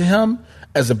stride to him.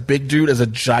 As a big dude, as a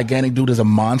gigantic dude, as a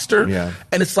monster. Yeah.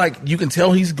 And it's like, you can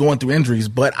tell he's going through injuries,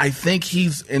 but I think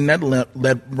he's in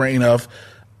that reign of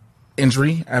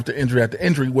injury after injury after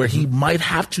injury where he might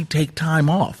have to take time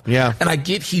off. Yeah. And I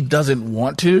get he doesn't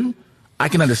want to. I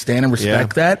can understand and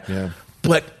respect that. Yeah.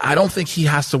 But I don't think he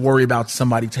has to worry about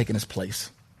somebody taking his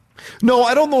place. No,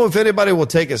 I don't know if anybody will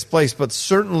take his place, but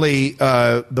certainly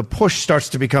the push starts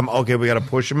to become, okay, we got to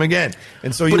push him again.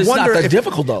 And so it's wonder not that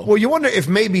difficult, though. Well, you wonder if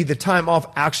maybe the time off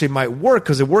actually might work,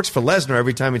 because it works for Lesnar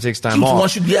every time he takes time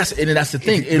off. Yes, and that's the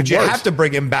thing. But you have to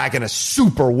bring him back in a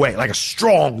super way, like a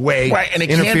strong way, right? And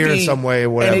it interfere can't be, in some way, or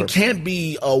whatever. And it can't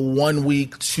be a 1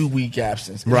 week, 2 week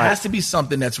absence. It has to be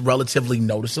something that's relatively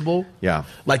noticeable. Yeah.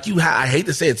 Like I hate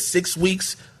to say it, 6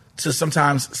 weeks to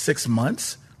sometimes 6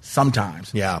 months.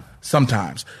 Sometimes. Yeah.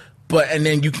 Sometimes. But, and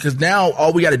then because now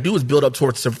all we got to do is build up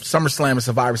towards SummerSlam and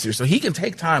Survivor Series. So he can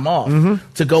take time off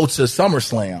to go to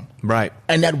SummerSlam. Right.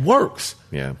 And that works.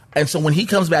 Yeah. And so when he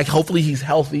comes back, hopefully he's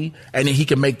healthy and then he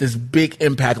can make this big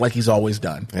impact like he's always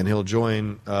done. And he'll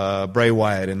join Bray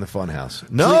Wyatt in the Funhouse.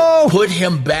 No! Put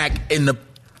him back in the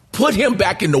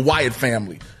Wyatt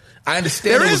family. I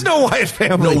understand. There is no Wyatt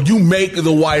family. No, you make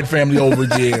the Wyatt family over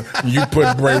again. You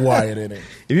put Bray Wyatt in it.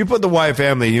 If you put the Wyatt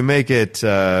family, you make it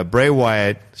Bray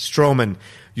Wyatt, Strowman.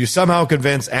 You somehow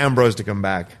convince Ambrose to come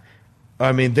back.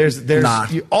 I mean, there's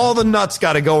all the nuts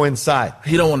got to go inside.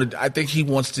 He don't want to. I think he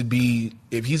wants to be.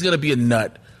 If he's going to be a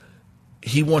nut,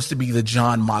 he wants to be the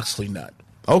Jon Moxley nut.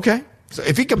 Okay. So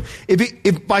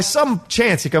if by some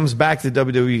chance he comes back to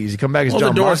WWE, does he come back as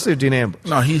Jon Moxley or Dean Ambrose?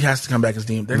 No, he has to come back as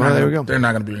Dean. They're not going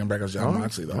to bring him back as Jon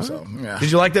Moxley though. Right. So yeah.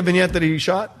 Did you like that vignette that he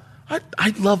shot? I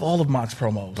love all of Mox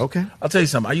promos. Okay. I'll tell you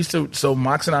something. So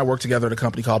Mox and I worked together at a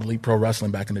company called Elite Pro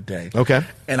Wrestling back in the day. Okay.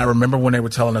 And I remember when they were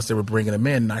telling us they were bringing him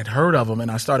in, and I'd heard of him, and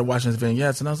I started watching his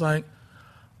vignettes, and I was like,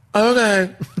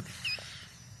 okay.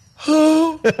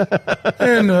 Who?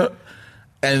 And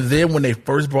then when they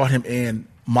first brought him in,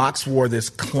 Mox wore this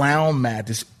clown mask,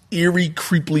 this eerie,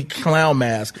 creepily clown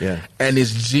mask, and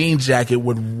his jean jacket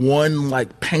with one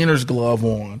like painter's glove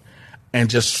on, and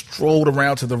just strolled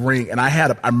around to the ring. And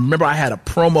I remember I had a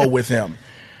promo with him,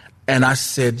 and I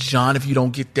said, John, if you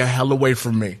don't get the hell away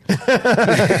from me.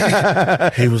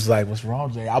 He was like, what's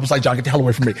wrong, Jay? I was like, John, get the hell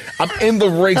away from me. I'm in the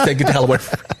ring, say, get the hell away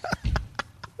from me.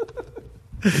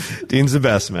 Dean's the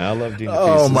best, man. I love Dean.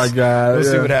 Oh, my God. We'll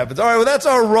see what happens. All right, well, that's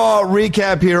our Raw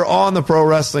recap here on the Pro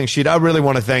Wrestling Sheet. I really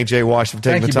want to thank Jay Wash for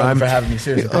taking the time. Thank you, brother, for having me.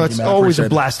 Seriously, it's always a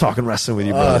blast talking wrestling with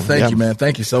you, brother. Thank you, man.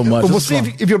 Thank you so much. But we'll see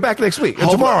if you're back next week.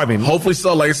 Tomorrow, I mean. Hopefully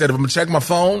so. Like I said, if I'm going to check my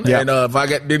phone, and if I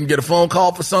didn't get a phone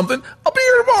call for something, I'll be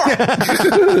here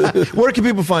tomorrow. Where can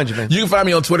people find you, man? You can find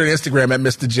me on Twitter and Instagram at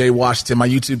Mr. J Washington, my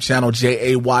YouTube channel,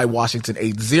 JAY Washington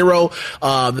 80.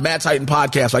 The Matt Titan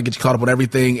podcast, so I get you caught up on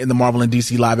everything in the Marvel and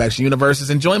DC live action universes.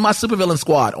 And join my Supervillain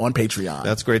Squad on Patreon.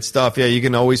 That's great stuff. Yeah, you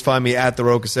can always find me at The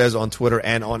Rocha Says on Twitter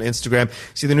and on Instagram.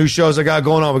 See the new shows I got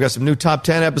going on. We got some new top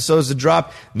 10 episodes to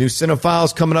drop. New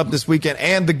Cinephiles coming up this weekend,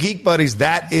 and the Geek Buddies,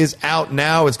 that is out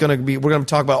now. We're going to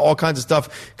talk about all kinds of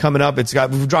stuff coming up.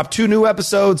 We've dropped 2 new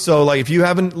episodes, so like if you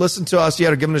haven't listened to us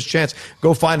yet or given us a chance,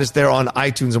 go find us there on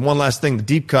iTunes. And one last thing, the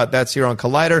Deep Cut, that's here on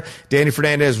Collider. Danny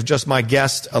Fernandez was just my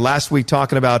guest last week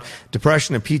talking about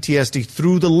depression and PTSD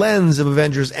through the lens of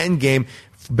Avengers Endgame,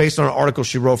 based on an article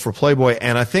she wrote for Playboy.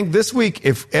 And I think this week,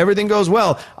 if everything goes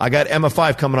well, I got Emma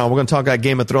 5 coming on. We're going to talk about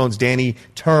Game of Thrones, Danny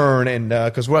Turn, and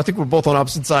because I think we're both on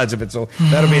opposite sides of it, so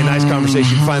that'll be a nice conversation.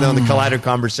 You can find that on the Collider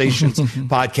Conversations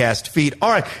podcast feed.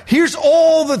 All right, here's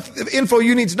all the info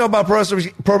you need to know about Pro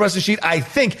Wrestling Sheet. I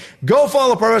think go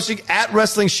follow Pro Wrestling at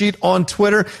Wrestling Sheet on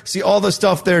Twitter. See all the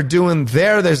stuff they're doing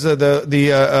there. There's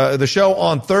the show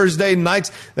on Thursday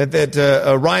nights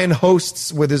that Ryan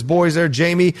hosts with his boys there,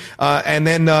 Jamie, and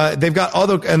then they've got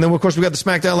and then of course we got the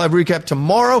SmackDown Live recap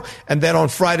tomorrow, and then on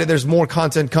Friday there's more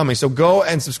content coming. So go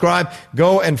and subscribe,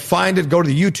 go and find it, go to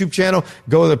the YouTube channel,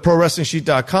 go to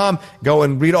ProWrestlingSheet.com, go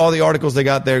and read all the articles they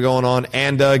got there going on,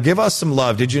 and give us some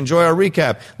love. Did you enjoy our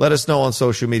recap? Let us know on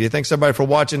social media. Thanks everybody for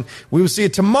watching. We will see you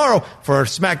tomorrow for our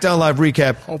SmackDown Live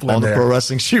recap on the Pro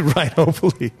Wrestling Sheet, right?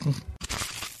 Hopefully.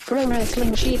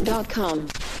 ProWrestlingSheet.com.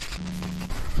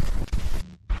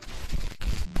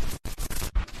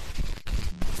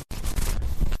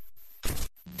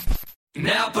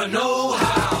 Napa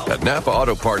know-how. At Napa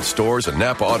Auto Parts stores and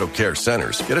Napa Auto Care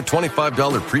centers, get a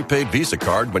 $25 prepaid Visa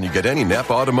card when you get any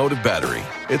Napa Automotive battery.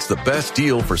 It's the best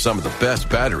deal for some of the best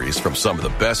batteries from some of the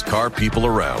best car people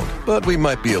around. But we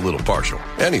might be a little partial.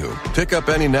 Anywho, pick up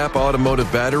any Napa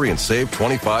Automotive battery and save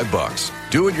 $25.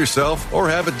 Do it yourself or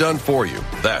have it done for you.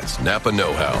 That's Napa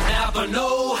know-how. Napa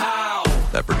know-how.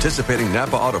 At participating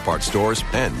Napa Auto Parts stores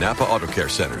and Napa Auto Care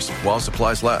centers while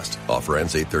supplies last. Offer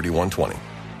ends 8/31/20.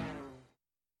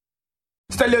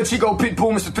 It's that little Chico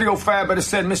Pitbull, Mr. 305, better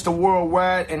said Mr.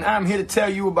 Worldwide, and I'm here to tell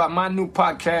you about my new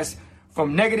podcast,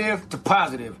 From Negative to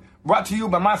Positive, brought to you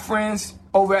by my friends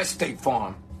over at State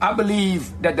Farm. I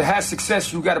believe that to have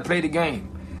success, you got to play the game,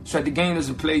 so that the game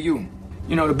doesn't play you.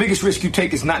 You know, the biggest risk you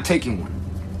take is not taking one.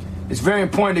 It's very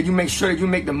important that you make sure that you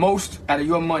make the most out of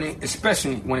your money,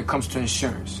 especially when it comes to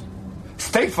insurance.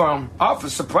 State Farm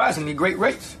offers surprisingly great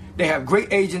rates. They have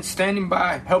great agents standing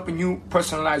by helping you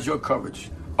personalize your coverage.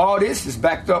 All this is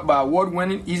backed up by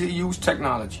award-winning, easy-to-use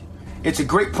technology. It's a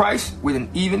great price with an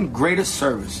even greater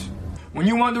service. When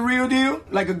you want the real deal,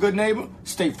 like a good neighbor,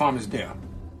 State Farm is there.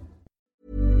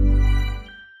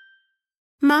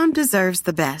 Mom deserves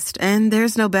the best, and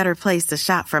there's no better place to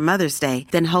shop for Mother's Day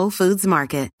than Whole Foods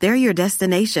Market. They're your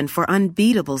destination for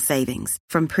unbeatable savings,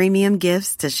 from premium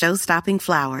gifts to show-stopping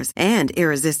flowers and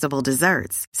irresistible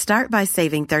desserts. Start by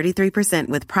saving 33%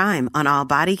 with Prime on all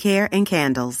body care and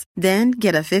candles. Then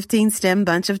get a 15-stem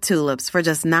bunch of tulips for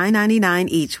just $9.99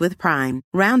 each with Prime.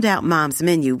 Round out Mom's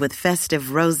menu with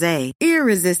festive rosé,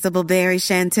 irresistible berry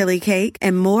chantilly cake,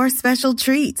 and more special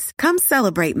treats. Come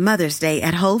celebrate Mother's Day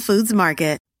at Whole Foods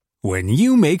Market. When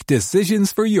you make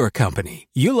decisions for your company,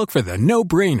 you look for the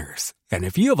no-brainers. And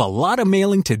if you have a lot of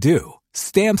mailing to do,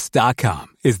 Stamps.com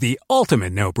is the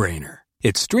ultimate no-brainer.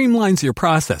 It streamlines your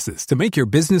processes to make your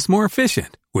business more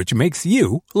efficient, which makes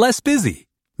you less busy.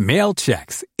 Mail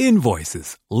checks,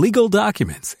 invoices, legal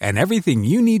documents, and everything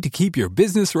you need to keep your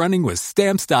business running with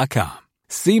Stamps.com.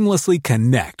 Seamlessly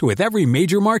connect with every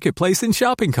major marketplace and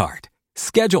shopping cart.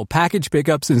 Schedule package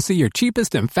pickups and see your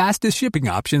cheapest and fastest shipping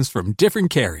options from different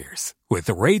carriers, with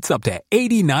rates up to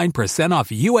 89% off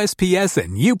USPS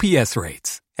and UPS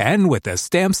rates. And with the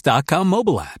Stamps.com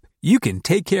mobile app, you can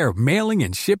take care of mailing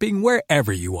and shipping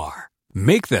wherever you are.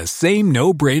 Make the same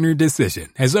no-brainer decision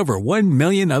as over 1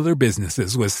 million other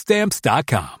businesses with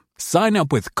Stamps.com. Sign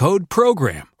up with code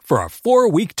PROGRAM for a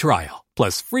 4-week trial,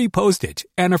 plus free postage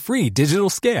and a free digital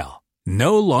scale.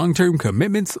 No long-term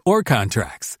commitments or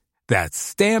contracts. That's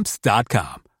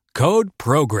Stamps.com. Code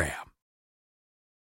PROGRAM.